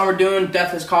 Next song we're doing,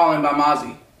 Death is Calling by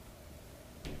Mozzy.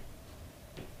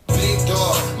 Big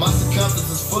dog, my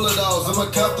circumference is full of those. I'm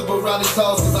uncomfortable around these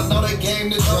hoes, cause I know they game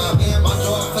to drum. My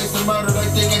dog facing murder, they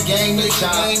think I game the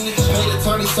job. Paid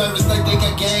attorney service, they think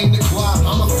I game the guap.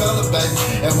 I'm a fella,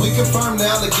 baby, and we confirm the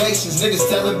allegations. Niggas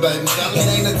telling, baby, it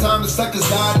ain't the time to suckers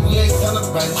died, we ain't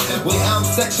celebrating. We have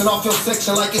section off your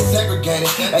section like it's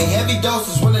segregated. A heavy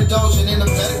doses when indulging in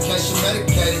the medication,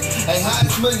 medicated. A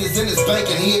highest millions in this bank,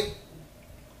 and he...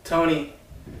 Tony,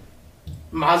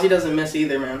 Mozzy doesn't miss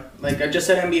either, man. Like, I just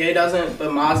said NBA doesn't,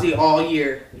 but Mozzy all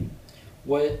year.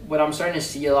 What I'm starting to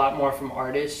see a lot more from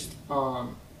artists,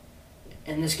 and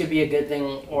this could be a good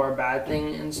thing or a bad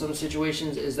thing in some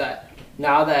situations, is that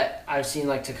now that I've seen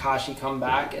like Tekashi come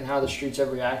back and how the streets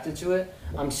have reacted to it,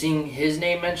 I'm seeing his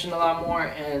name mentioned a lot more,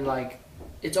 and like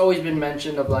it's always been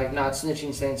mentioned of like not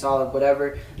snitching, staying solid,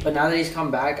 whatever. But now that he's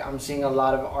come back, I'm seeing a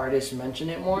lot of artists mention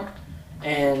it more,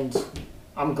 and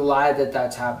I'm glad that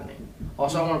that's happening.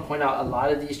 Also, I want to point out a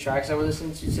lot of these tracks that we're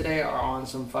listening to today are on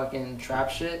some fucking trap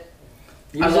shit.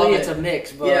 Usually it's a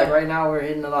mix, but like right now we're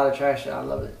hitting a lot of trap shit. I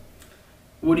love it.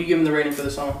 What are you giving the rating for the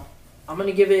song? I'm going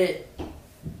to give it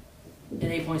an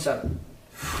 8.7.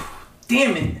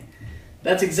 Damn it.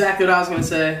 That's exactly what I was going to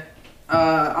say.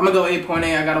 I'm going to go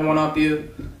 8.8. I got to one-up you.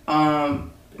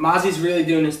 Mozzy's really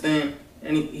doing his thing,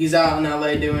 and he's out in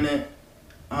LA doing it.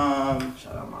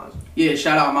 Shout out Mozzy. Yeah,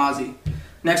 shout out Mozzy.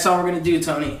 Next song we're going to do,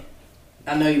 Tony.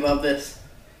 I know you love this.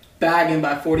 Bagging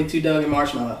by 42 Dugg and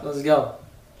Marshmello. Let's go.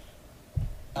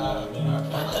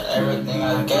 Everything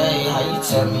I gave, how you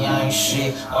tell me I ain't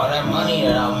shit. All that money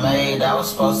that I made, that was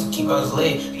supposed to keep us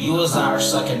lit. You was out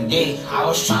sucking dick. I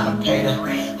was trying to pay the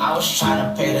rent. I was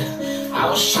trying to pay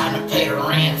the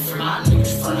rent for my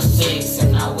niggas from the six.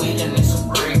 And now we done need some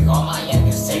brick. All my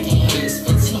youngins taking hits.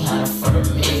 1500 for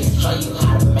the mix. Show you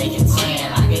how to make it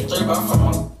 10. I get 3 bucks from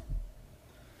my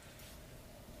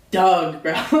Doug,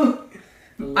 bro.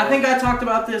 I think I talked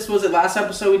about this. Was it last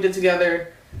episode we did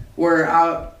together?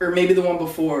 Or maybe the one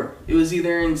before. It was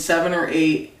either in 7 or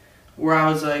 8 where I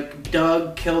was like,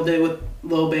 Doug killed it with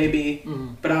Lil Baby,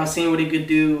 but I was seeing what he could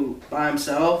do by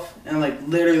himself. And like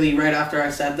literally right after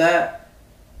I said that,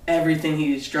 everything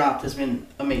he's dropped has been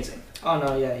amazing. Oh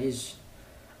no, yeah,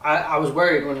 I was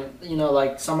worried when, you know,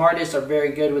 like some artists are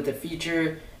very good with the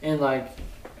feature and like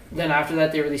then after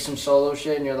that they release some solo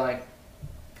shit and you're like,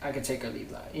 I could take or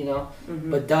leave that, you know?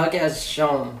 But Doug has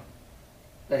shown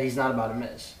that he's not about to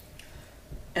miss.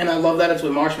 And I love that it's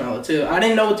with Marshmello too. I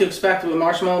didn't know what to expect with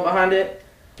Marshmello behind it.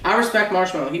 I respect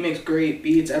Marshmello. He makes great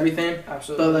beats, everything.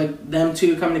 Absolutely. But like them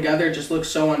two coming together just looks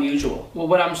so unusual. Well,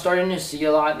 what I'm starting to see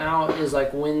a lot now is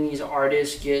like when these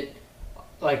artists get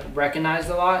like recognized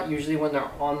a lot, usually when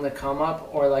they're on the come up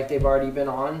or like they've already been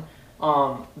on,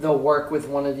 they'll work with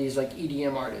one of these like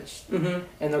EDM artists and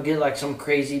they'll get like some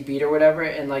crazy beat or whatever,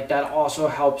 and like that also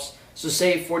helps. So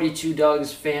say 42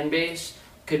 Doug's fan base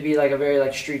could be like a very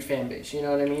like street fan base, you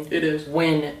know what I mean? It is.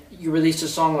 When you release a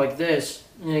song like this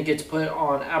and it gets put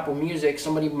on Apple Music,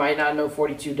 somebody might not know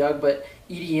 42 Doug, but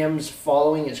EDM's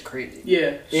following is crazy.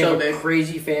 Yeah, They have a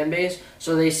crazy fan base,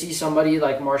 so they see somebody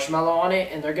like Marshmello on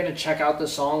it, and they're gonna check out the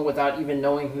song without even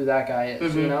knowing who that guy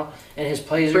is, you know. And his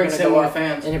plays are gonna go more up,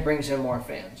 fans, and it brings him more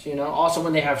fans, you know. Also,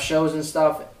 when they have shows and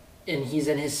stuff, and he's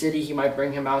in his city, he might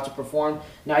bring him out to perform.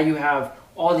 Now you have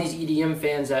all these EDM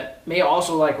fans that may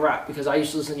also like rap, because I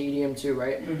used to listen to EDM too,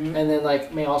 right? And then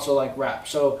like may also like rap.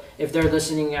 So if they're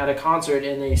listening at a concert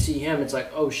and they see him, it's like,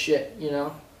 oh shit, you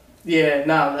know. Yeah,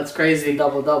 no, that's crazy.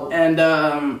 Double. And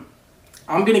I'm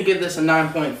going to give this a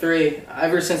 9.3.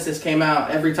 Ever since this came out,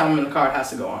 every time I'm in the car, it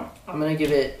has to go on. I'm going to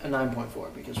give it a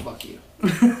 9.4 because fuck you.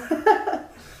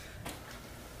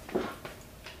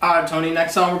 Alright, Tony,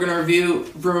 next song we're going to review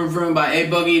Vroom Vroom by A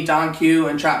Boogie, Don Q,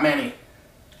 and Trap Manny.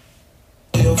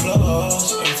 Your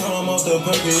flaws. Every time I'm off the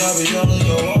perky, I be all in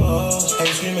your walls. I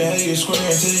screaming, hey, you screaming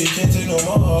till you can't take no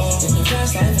more. Living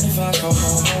fast life, and if I come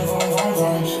home,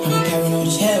 I be paranoid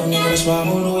as hell, nigga. That's why I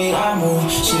move the way I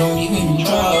move. She don't need me to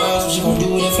drugs, but she gon'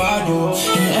 do it if I do.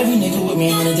 And every nigga with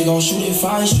me, a minute they gon' shoot if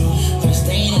I shoot. But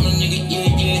staying on the nigga,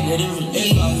 yeah, let it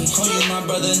release. Call you my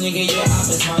brother, nigga, your op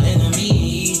is my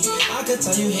enemy. I could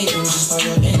tell you hate me just by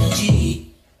your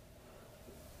energy.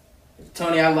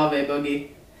 Tony, I love A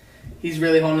Boogie. He's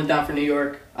really holding it down for New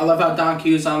York. I love how Don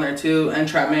Q's on there too, and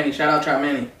Trap Manny. Shout out Trap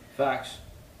Manny. Facts.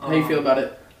 How you feel about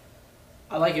it?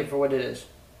 I like it for what it is.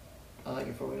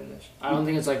 I don't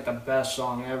think it's like the best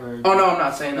song ever. Oh no, I'm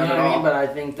not saying that you know at what I all. mean? But I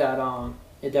think that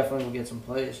it definitely will get some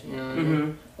plays. You know what I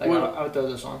mean? Like I would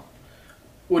throw this on.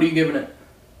 What are you giving it?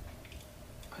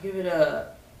 I'll give it a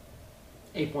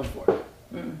 8.4.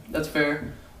 That's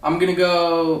fair. I'm gonna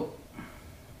go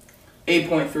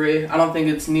 8.3. I don't think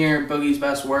it's near Boogie's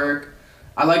best work.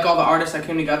 I like all the artists that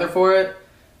came together for it,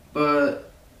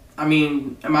 but I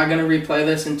mean, am I gonna replay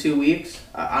this in 2 weeks?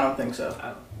 I don't think so.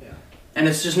 Yeah. And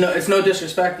it's just it's no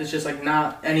disrespect. It's just like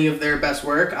not any of their best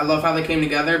work. I love how they came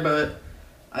together, but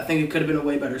I think it could have been a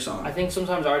way better song. I think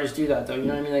sometimes artists do that though. You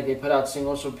know what I mean? Like they put out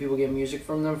singles so people get music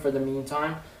from them for the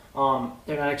meantime.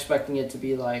 They're not expecting it to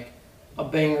be like a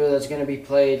banger that's going to be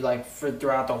played like for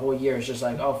throughout the whole year. It's just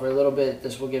like, oh, for a little bit,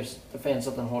 this will give the fans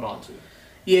something to hold on to.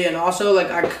 Yeah, and also like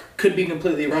I could be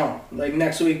completely wrong. Like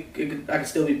next week, I could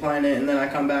still be playing it, and then I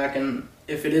come back, and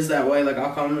if it is that way, like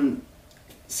I'll come and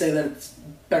say that it's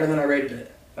better than I rated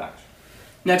it. Facts.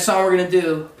 Next song we're gonna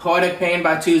do, Poetic Pain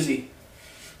by Tuzi.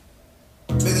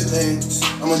 Bigger things,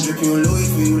 I'ma drip you in Louis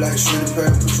for you like a shooter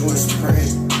prayer, put you in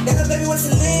Supreme. That baby wants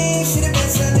to lean, she the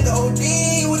best, that nigga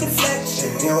OD with the flex.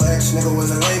 And your ex nigga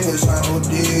was a lame bitch, I OD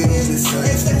with the sex.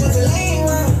 Ex nigga was a lame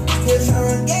one, here's her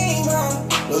a game on.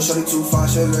 Little shorty too far,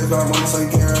 she'll live by mama, so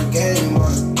you can't run game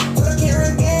on. So I can't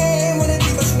run game with it,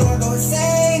 but you know I go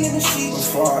insane in the sheet.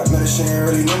 Before I met her, she ain't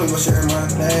really know me, but she heard my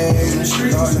name in the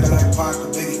street. Y'all nigga like Pac or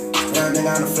Biggie, now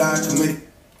nigga on the fly committee.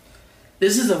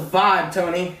 This is a vibe,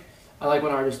 Tony. I like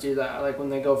when artists do that. I like when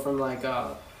they go from like,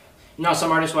 you know,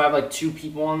 some artists will have like 2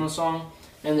 people on the song,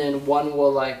 and then one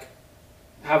will like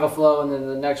have a flow, and then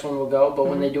the next one will go. But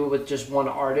when they do it with just one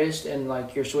artist, and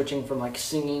like you're switching from like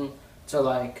singing to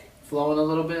like flowing a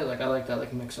little bit, like I like that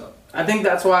like mix up. I think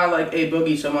that's why I like A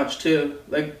Boogie so much too.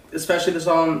 Like especially the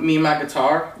song Me and My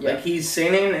Guitar. Yeah. Like he's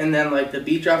singing, and then like the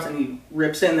beat drops, and he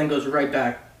rips it, and then goes right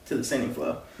back to the singing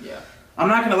flow. Yeah. I'm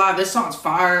not gonna lie, this song's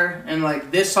fire, and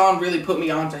like this song really put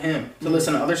me onto him to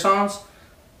listen to other songs.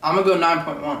 I'm gonna go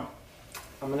 9.1.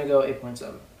 I'm gonna go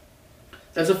 8.7.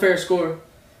 That's a fair score.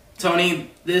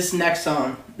 Tony, this next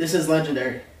song, this is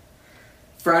legendary.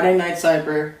 Friday Night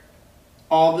Cypher,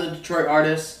 all the Detroit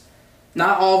artists,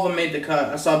 not all of them made the cut.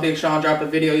 I saw Big Sean drop a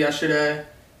video yesterday.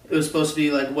 It was supposed to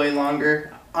be like way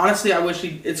longer. Honestly, I wish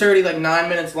it's already like 9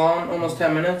 minutes long, almost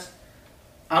 10 minutes.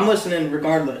 I'm listening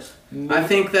regardless. I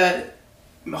think that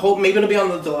maybe it'll be on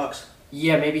the deluxe.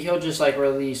 Yeah, maybe he'll just like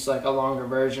release like a longer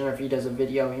version, or if he does a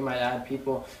video, he might add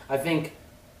people. I think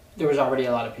there was already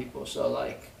a lot of people, so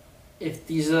like if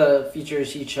these are the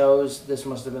features he chose, this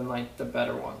must have been like the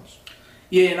better ones.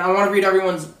 Yeah, and I want to read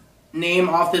everyone's name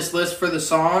off this list for the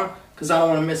song because I don't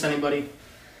want to miss anybody.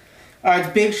 All right,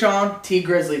 it's Big Sean, T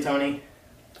Grizzly, Tony.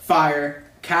 Fire.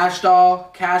 Cash Doll,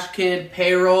 Cash Kid,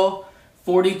 Payroll,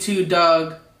 42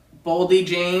 Doug, Boldy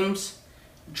James,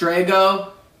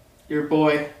 Drago, your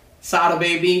boy, Sada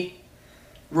Baby,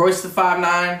 Royce the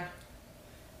 5'9",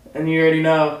 and you already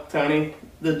know, Tony,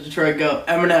 the Detroit GOAT,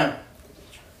 Eminem.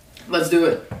 Let's do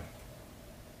it.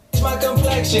 My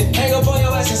complexion, hang up on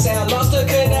your ass and say I lost the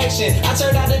connection. I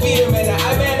turned out to be the man that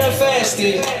I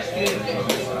manifested.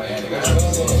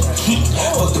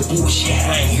 Fuck the bullshit,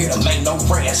 I ain't here to make no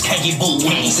friends. Can't get booed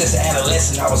with me since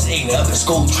adolescent. I was eating up in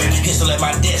school trip. Pistol at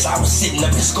my desk, I was sitting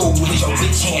up in school with your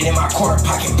bitch hand in my corner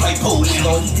pocket, play pool. You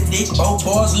gon' eat the dick, both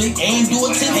bars lick, and do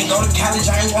it till ain't go to college.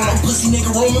 I ain't want no pussy nigga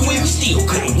rooming with me. Still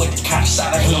couldn't went to college,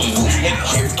 side of him. Food nigga,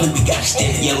 everything we got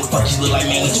stiff. Yellow punches look like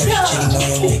me.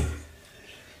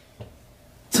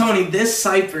 Tony, this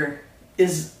cipher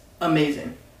is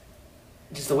amazing.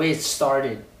 Just the way it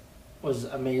started was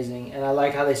amazing, and I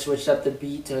like how they switched up the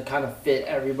beat to kind of fit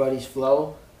everybody's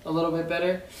flow a little bit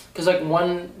better. Because like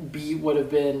one beat would have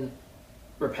been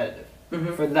repetitive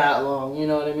for that long, you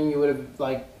know what I mean? You would have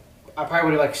like, I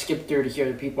probably would have like skipped through to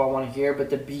hear the people I want to hear,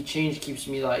 but the beat change keeps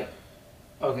me like,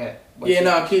 okay. Yeah,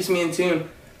 no, it keeps me in tune.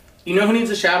 You know who needs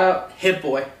a shout out? Hit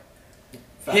Boy.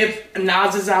 Facts. Hip,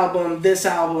 Nas's album, this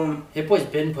album. Hit Boy's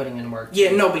been putting in work. Yeah,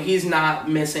 no, but he's not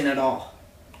missing at all.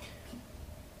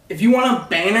 If you want a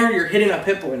banger, you're hitting up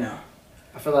Hit Boy now.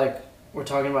 I feel like we're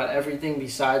talking about everything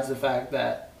besides the fact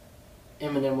that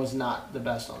Eminem was not the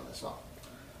best on this song.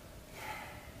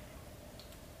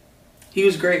 He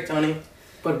was great, Tony.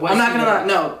 But I'm not gonna lie.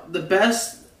 No, the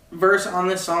best verse on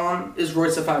this song is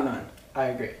Royce the 5'9". I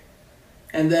agree.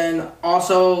 And then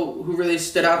also, who really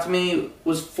stood out to me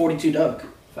was 42 Doug.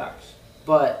 Facts.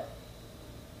 But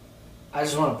I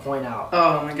just want to point out.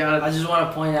 Oh my god. I just want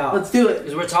to point out. Let's do it.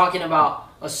 Because we're talking about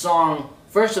a song.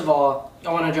 First of all,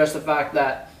 I want to address the fact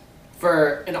that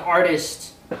for an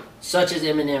artist such as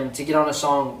Eminem to get on a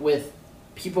song with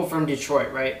people from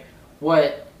Detroit, right?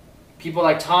 What people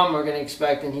like Tom are going to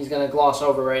expect, and he's going to gloss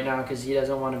over right now because he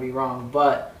doesn't want to be wrong,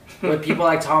 but what people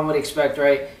like Tom would expect,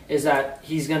 right, is that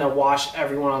he's going to wash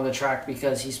everyone on the track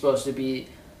because he's supposed to be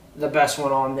the best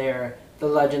one on there, the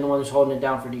legend, the one who's holding it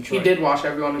down for Detroit. He did wash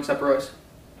everyone except Royce.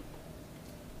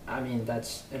 I mean,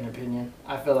 that's an opinion.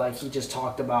 I feel like he just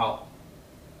talked about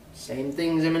same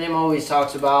things Eminem always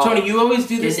talks about. Tony, you always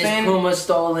do this getting thing. his Puma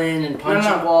stolen and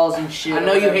punching walls and shit. I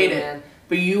know you hate man. it,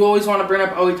 but you always want to bring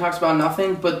up, oh, he talks about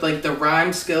nothing, but like the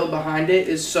rhyme skill behind it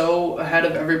is so ahead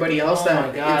of everybody else that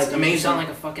my God, it's dude, amazing. You sound like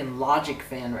a fucking Logic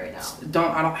fan right now.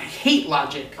 I hate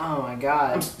Logic. Oh my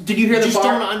God. Did you hear you the just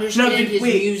bar? don't understand his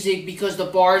music because the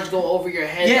bars go over your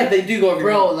head. Yeah, they do go over your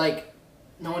head. Bro, like,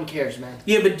 no one cares, man.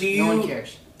 Yeah, but do you? No one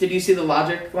cares. Did you see the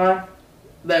Logic line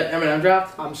that Eminem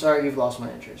dropped? I'm sorry, you've lost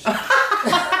my interest. What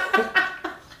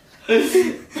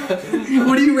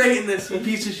are you rating this, you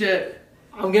piece of shit?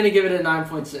 I'm gonna give it a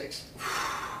 9.6.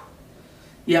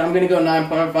 Yeah, I'm gonna go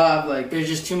 9.5. Like, there's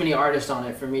just too many artists on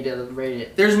it for me to rate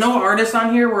it. There's no artist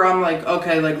on here where I'm like,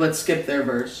 okay, like let's skip their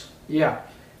verse. Yeah.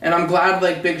 And I'm glad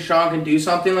like Big Sean can do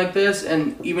something like this,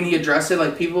 and even he addressed it.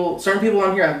 Like certain people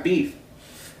on here have beef,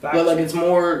 but like it's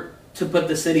more to put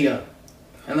the city up,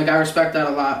 and like I respect that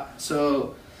a lot.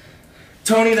 So,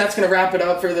 Tony, that's gonna wrap it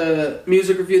up for the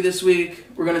music review this week.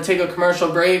 We're gonna take a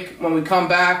commercial break. When we come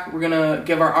back, we're gonna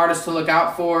give our artists to look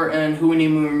out for and who we need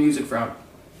more music from.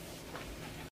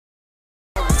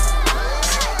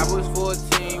 I was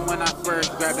 14 when I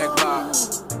first grabbed that Glock.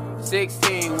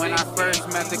 16 when I first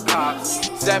met the cops.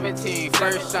 17,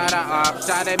 first shot at op.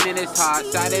 Shot him in his heart,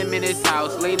 shot him in his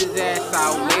house. Laid his ass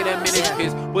out, laid him in his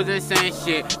piss. Wasn't saying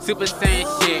shit, super saying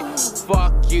shit.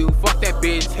 Fuck you, fuck that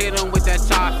bitch. Hit him with that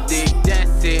chopstick,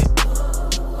 that's it.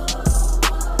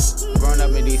 Growing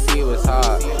up in DC was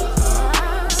hard.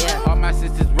 All my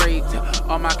sisters raped,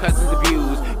 all my cousins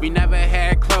abused. We never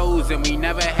had clothes and we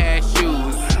never had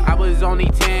shoes. I was only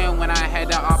 10 when I had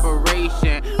the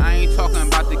operation. I ain't talking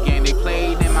about the game they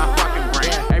played in my fucking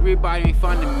brain. Everybody make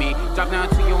fun of me. Drop down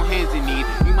to your hands and knees.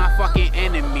 You my fucking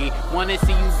enemy. Wanna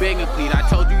see you beg and plead. I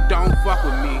told you don't fuck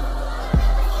with me.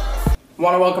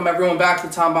 Want to welcome everyone back to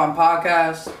Tom Bomb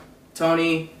Podcast.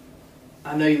 Tony,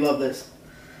 I know you love this.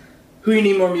 Who you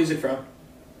need more music from?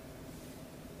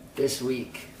 This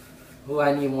week, who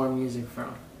I need more music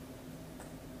from?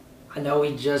 I know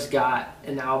we just got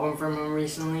an album from him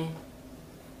recently.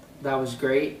 That was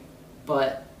great,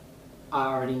 but I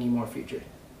already need more Future.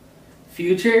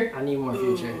 Future? I need more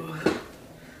Future.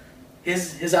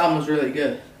 His album was really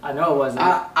good. I know it wasn't.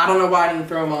 I don't know why I didn't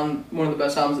throw him on one of the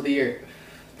best albums of the year.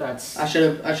 I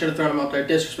should have thrown him up there.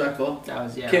 Disrespectful. That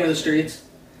was King of the Streets.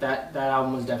 That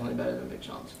album was definitely better than Big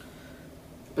Sean's.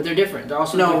 But they're different. They're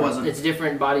also it wasn't. It's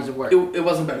different bodies of work. It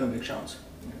wasn't better than Big Sean's.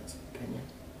 It's opinion.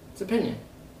 It's opinion.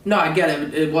 No, I get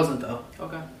it. It wasn't though.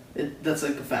 Okay. That's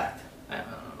like a fact. I don't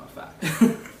know about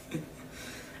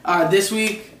fact. This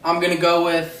week I'm gonna go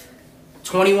with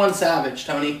 21 Savage.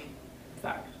 Tony.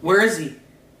 Fact. Where is he?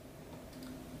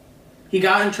 He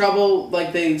got in trouble.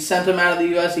 Like they sent him out of the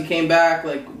U.S. He came back.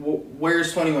 Like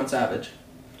where's 21 Savage?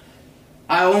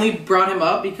 I only brought him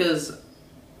up because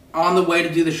on the way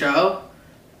to do the show,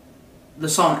 the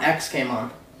song X came on.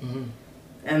 Mm-hmm.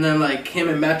 And then like him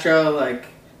and Metro, like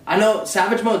I know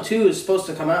Savage Mode 2 is supposed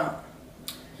to come out.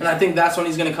 And I think that's when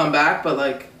he's gonna come back, but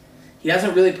like he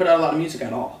hasn't really put out a lot of music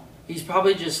at all. He's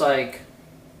probably just like,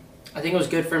 I think it was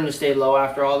good for him to stay low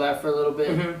after all that for a little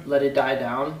bit, let it die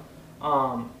down.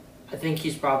 I think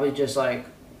he's probably just like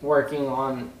working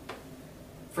on,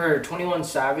 for 21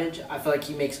 Savage, I feel like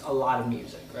he makes a lot of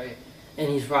music, right? And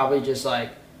he's probably just like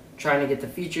trying to get the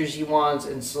features he wants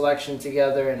and selection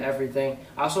together and everything.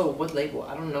 Also, what label?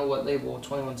 I don't know what label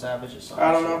 21 Savage is on.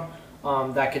 I don't know.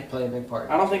 That could play a big part.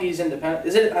 I don't think he's independent.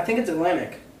 Is it? I think it's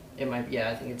Atlantic. It might be, yeah,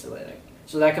 I think it's Atlantic.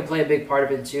 So that could play a big part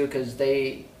of it too, because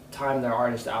they time their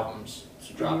artist albums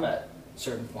to drop at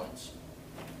certain points.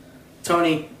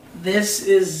 Tony, this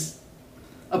is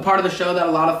a part of the show that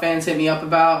a lot of fans hit me up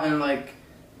about, and like,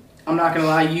 I'm not gonna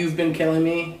lie, you've been killing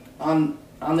me on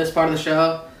this part of the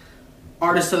show.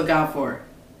 Artists to look out for.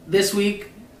 This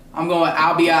week, I'm going with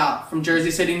I'll Be Out from Jersey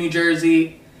City, New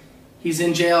Jersey. He's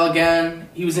in jail again.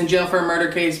 He was in jail for a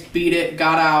murder case, beat it,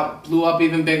 got out, blew up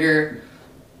even bigger.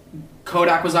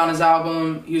 Kodak was on his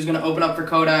album. He was going to open up for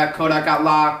Kodak. Kodak got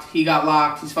locked. He got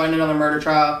locked. He's fighting another murder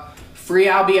trial. Free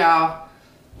I'll Be Out.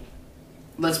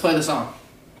 Let's play the song.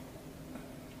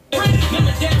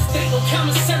 Remember devastating on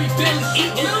commissary, barely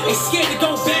eating. Ain't scared to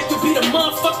go back would be the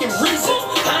motherfucking reason.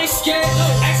 I ain't scared.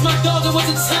 Ask my dog, it was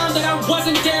a time that I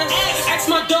wasn't there. Ask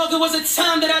my dog, it was a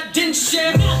time that I didn't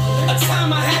share. A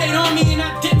time I had it on me and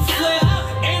I didn't flare.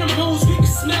 Animals, we can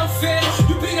smell fair.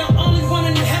 You be the only one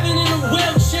in heaven in a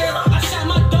wheelchair. I shot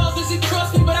my dog as he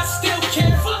crossed me, but I still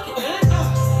care.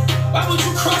 Why would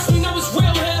you cross me? No, it's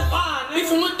real here.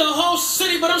 Beefing with the whole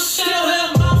city, but I'm still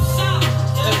here.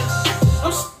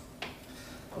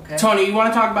 Okay. Tony, you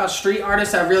want to talk about street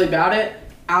artists that really bout it?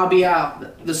 I'll Be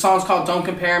Out. The song's called Don't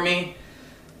Compare Me.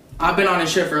 I've been on his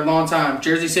shit for a long time.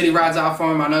 Jersey City rides out for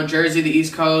him. I know Jersey, the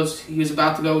East Coast. He was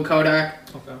about to go with Kodak.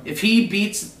 Okay. If he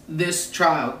beats this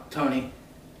trial, Tony,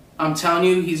 I'm telling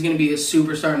you, he's going to be a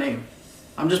superstar name.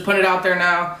 I'm just putting it out there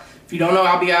now. If you don't know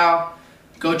I'll Be Out,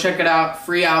 go check it out.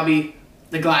 Free Albie,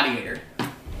 The Gladiator.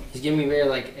 He's giving me very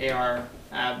like AR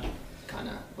ab kind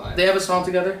of vibe. They have a song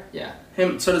together? Yeah.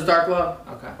 Him, so does Dark Love.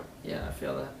 Okay. Yeah, I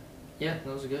feel that. Yeah,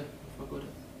 that was good. Fuck with it.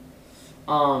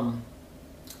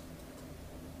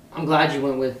 I'm glad you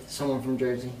went with someone from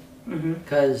Jersey,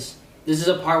 because this is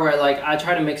a part where like I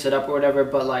try to mix it up or whatever,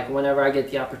 but like whenever I get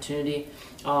the opportunity,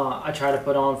 I try to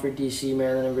put on for DC,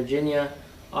 Maryland, and Virginia.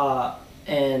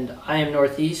 And I Am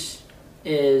Northeast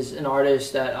is an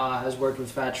artist that has worked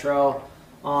with Fat Trell,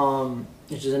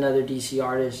 which is another DC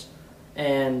artist,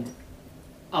 and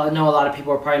I know a lot of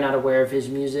people are probably not aware of his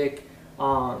music.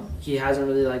 He hasn't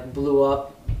really like blew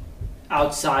up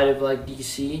outside of like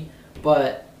DC,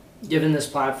 but given this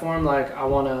platform, like I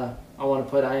wanna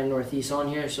put I Am Northeast on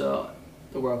here so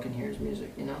the world can hear his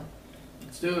music, you know?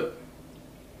 Let's do it.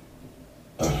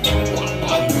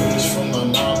 I do this for my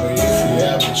mama. If you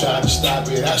ever try to stop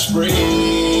it, I spray.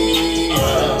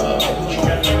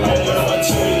 I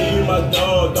tell you, my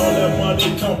dog, don't let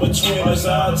money come between us.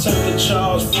 I'll take the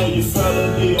charge for your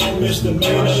felony or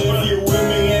misdemeanor. If you with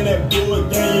me in that Buick,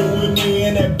 then you with me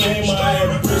in that Beamer. I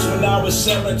had bricks when I was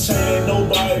 17,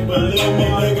 nobody believed me.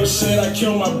 Nigga said I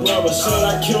killed my brother, said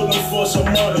I killed him for some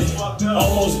money.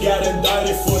 Almost got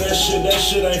indicted for that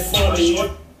shit ain't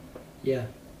funny. Yeah.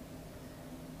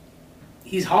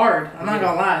 He's hard. I'm not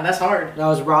gonna lie. That's hard. That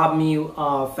was Rob Me.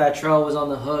 Fat Trell was on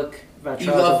the hook. Fat You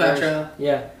Trell's love the Fat verse. Trell.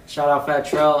 Yeah. Shout out Fat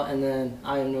Trell, and then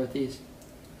I Am Northeast.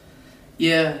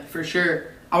 Yeah, for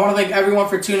sure. I want to thank everyone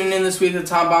for tuning in this week to the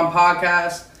Tom Bomb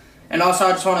Podcast. And also,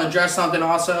 I just want to address something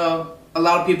also. A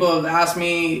lot of people have asked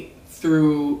me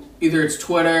through either it's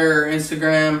Twitter or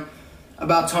Instagram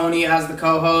about Tony as the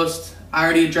co-host. I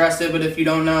already addressed it, but if you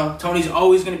don't know, Tony's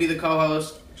always going to be the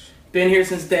co-host. Been here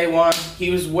since day one.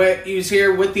 He was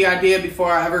here with the idea before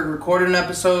I ever recorded an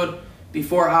episode,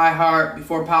 before iHeart,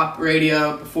 before Pop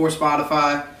Radio, before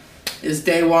Spotify. It's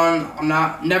day one.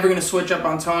 I'm never gonna switch up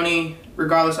on Tony,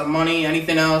 regardless of money,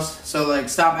 anything else. So like,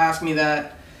 stop asking me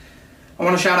that. I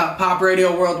want to shout out Pop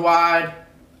Radio Worldwide,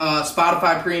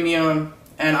 Spotify Premium,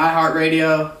 and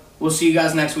iHeartRadio. We'll see you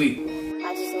guys next week.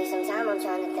 I just need some time, I'm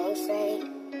trying to think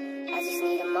straight. I just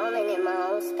need a moment in my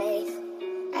own space.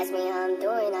 Ask me how I'm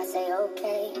doing, I say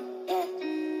okay,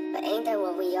 yeah. But ain't that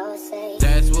what we all say?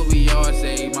 That's what we all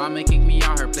say. Mama kicked me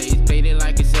out her place, played it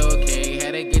like it's okay.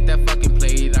 Had to get that fucking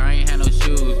plate, I ain't had no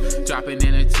shoes. Dropping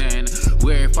in a 10,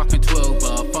 wear fucking 12,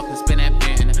 but fucking spin that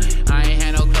pen. I ain't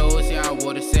had no clothes, yeah, I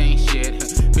wore the same shit.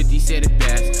 50 said it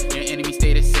best, your enemies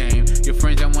stay the same. Your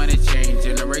friends don't wanna change,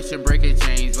 generation breaking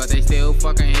chains, but they still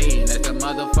fucking hating. That's a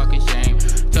motherfucking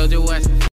shame. Told you once.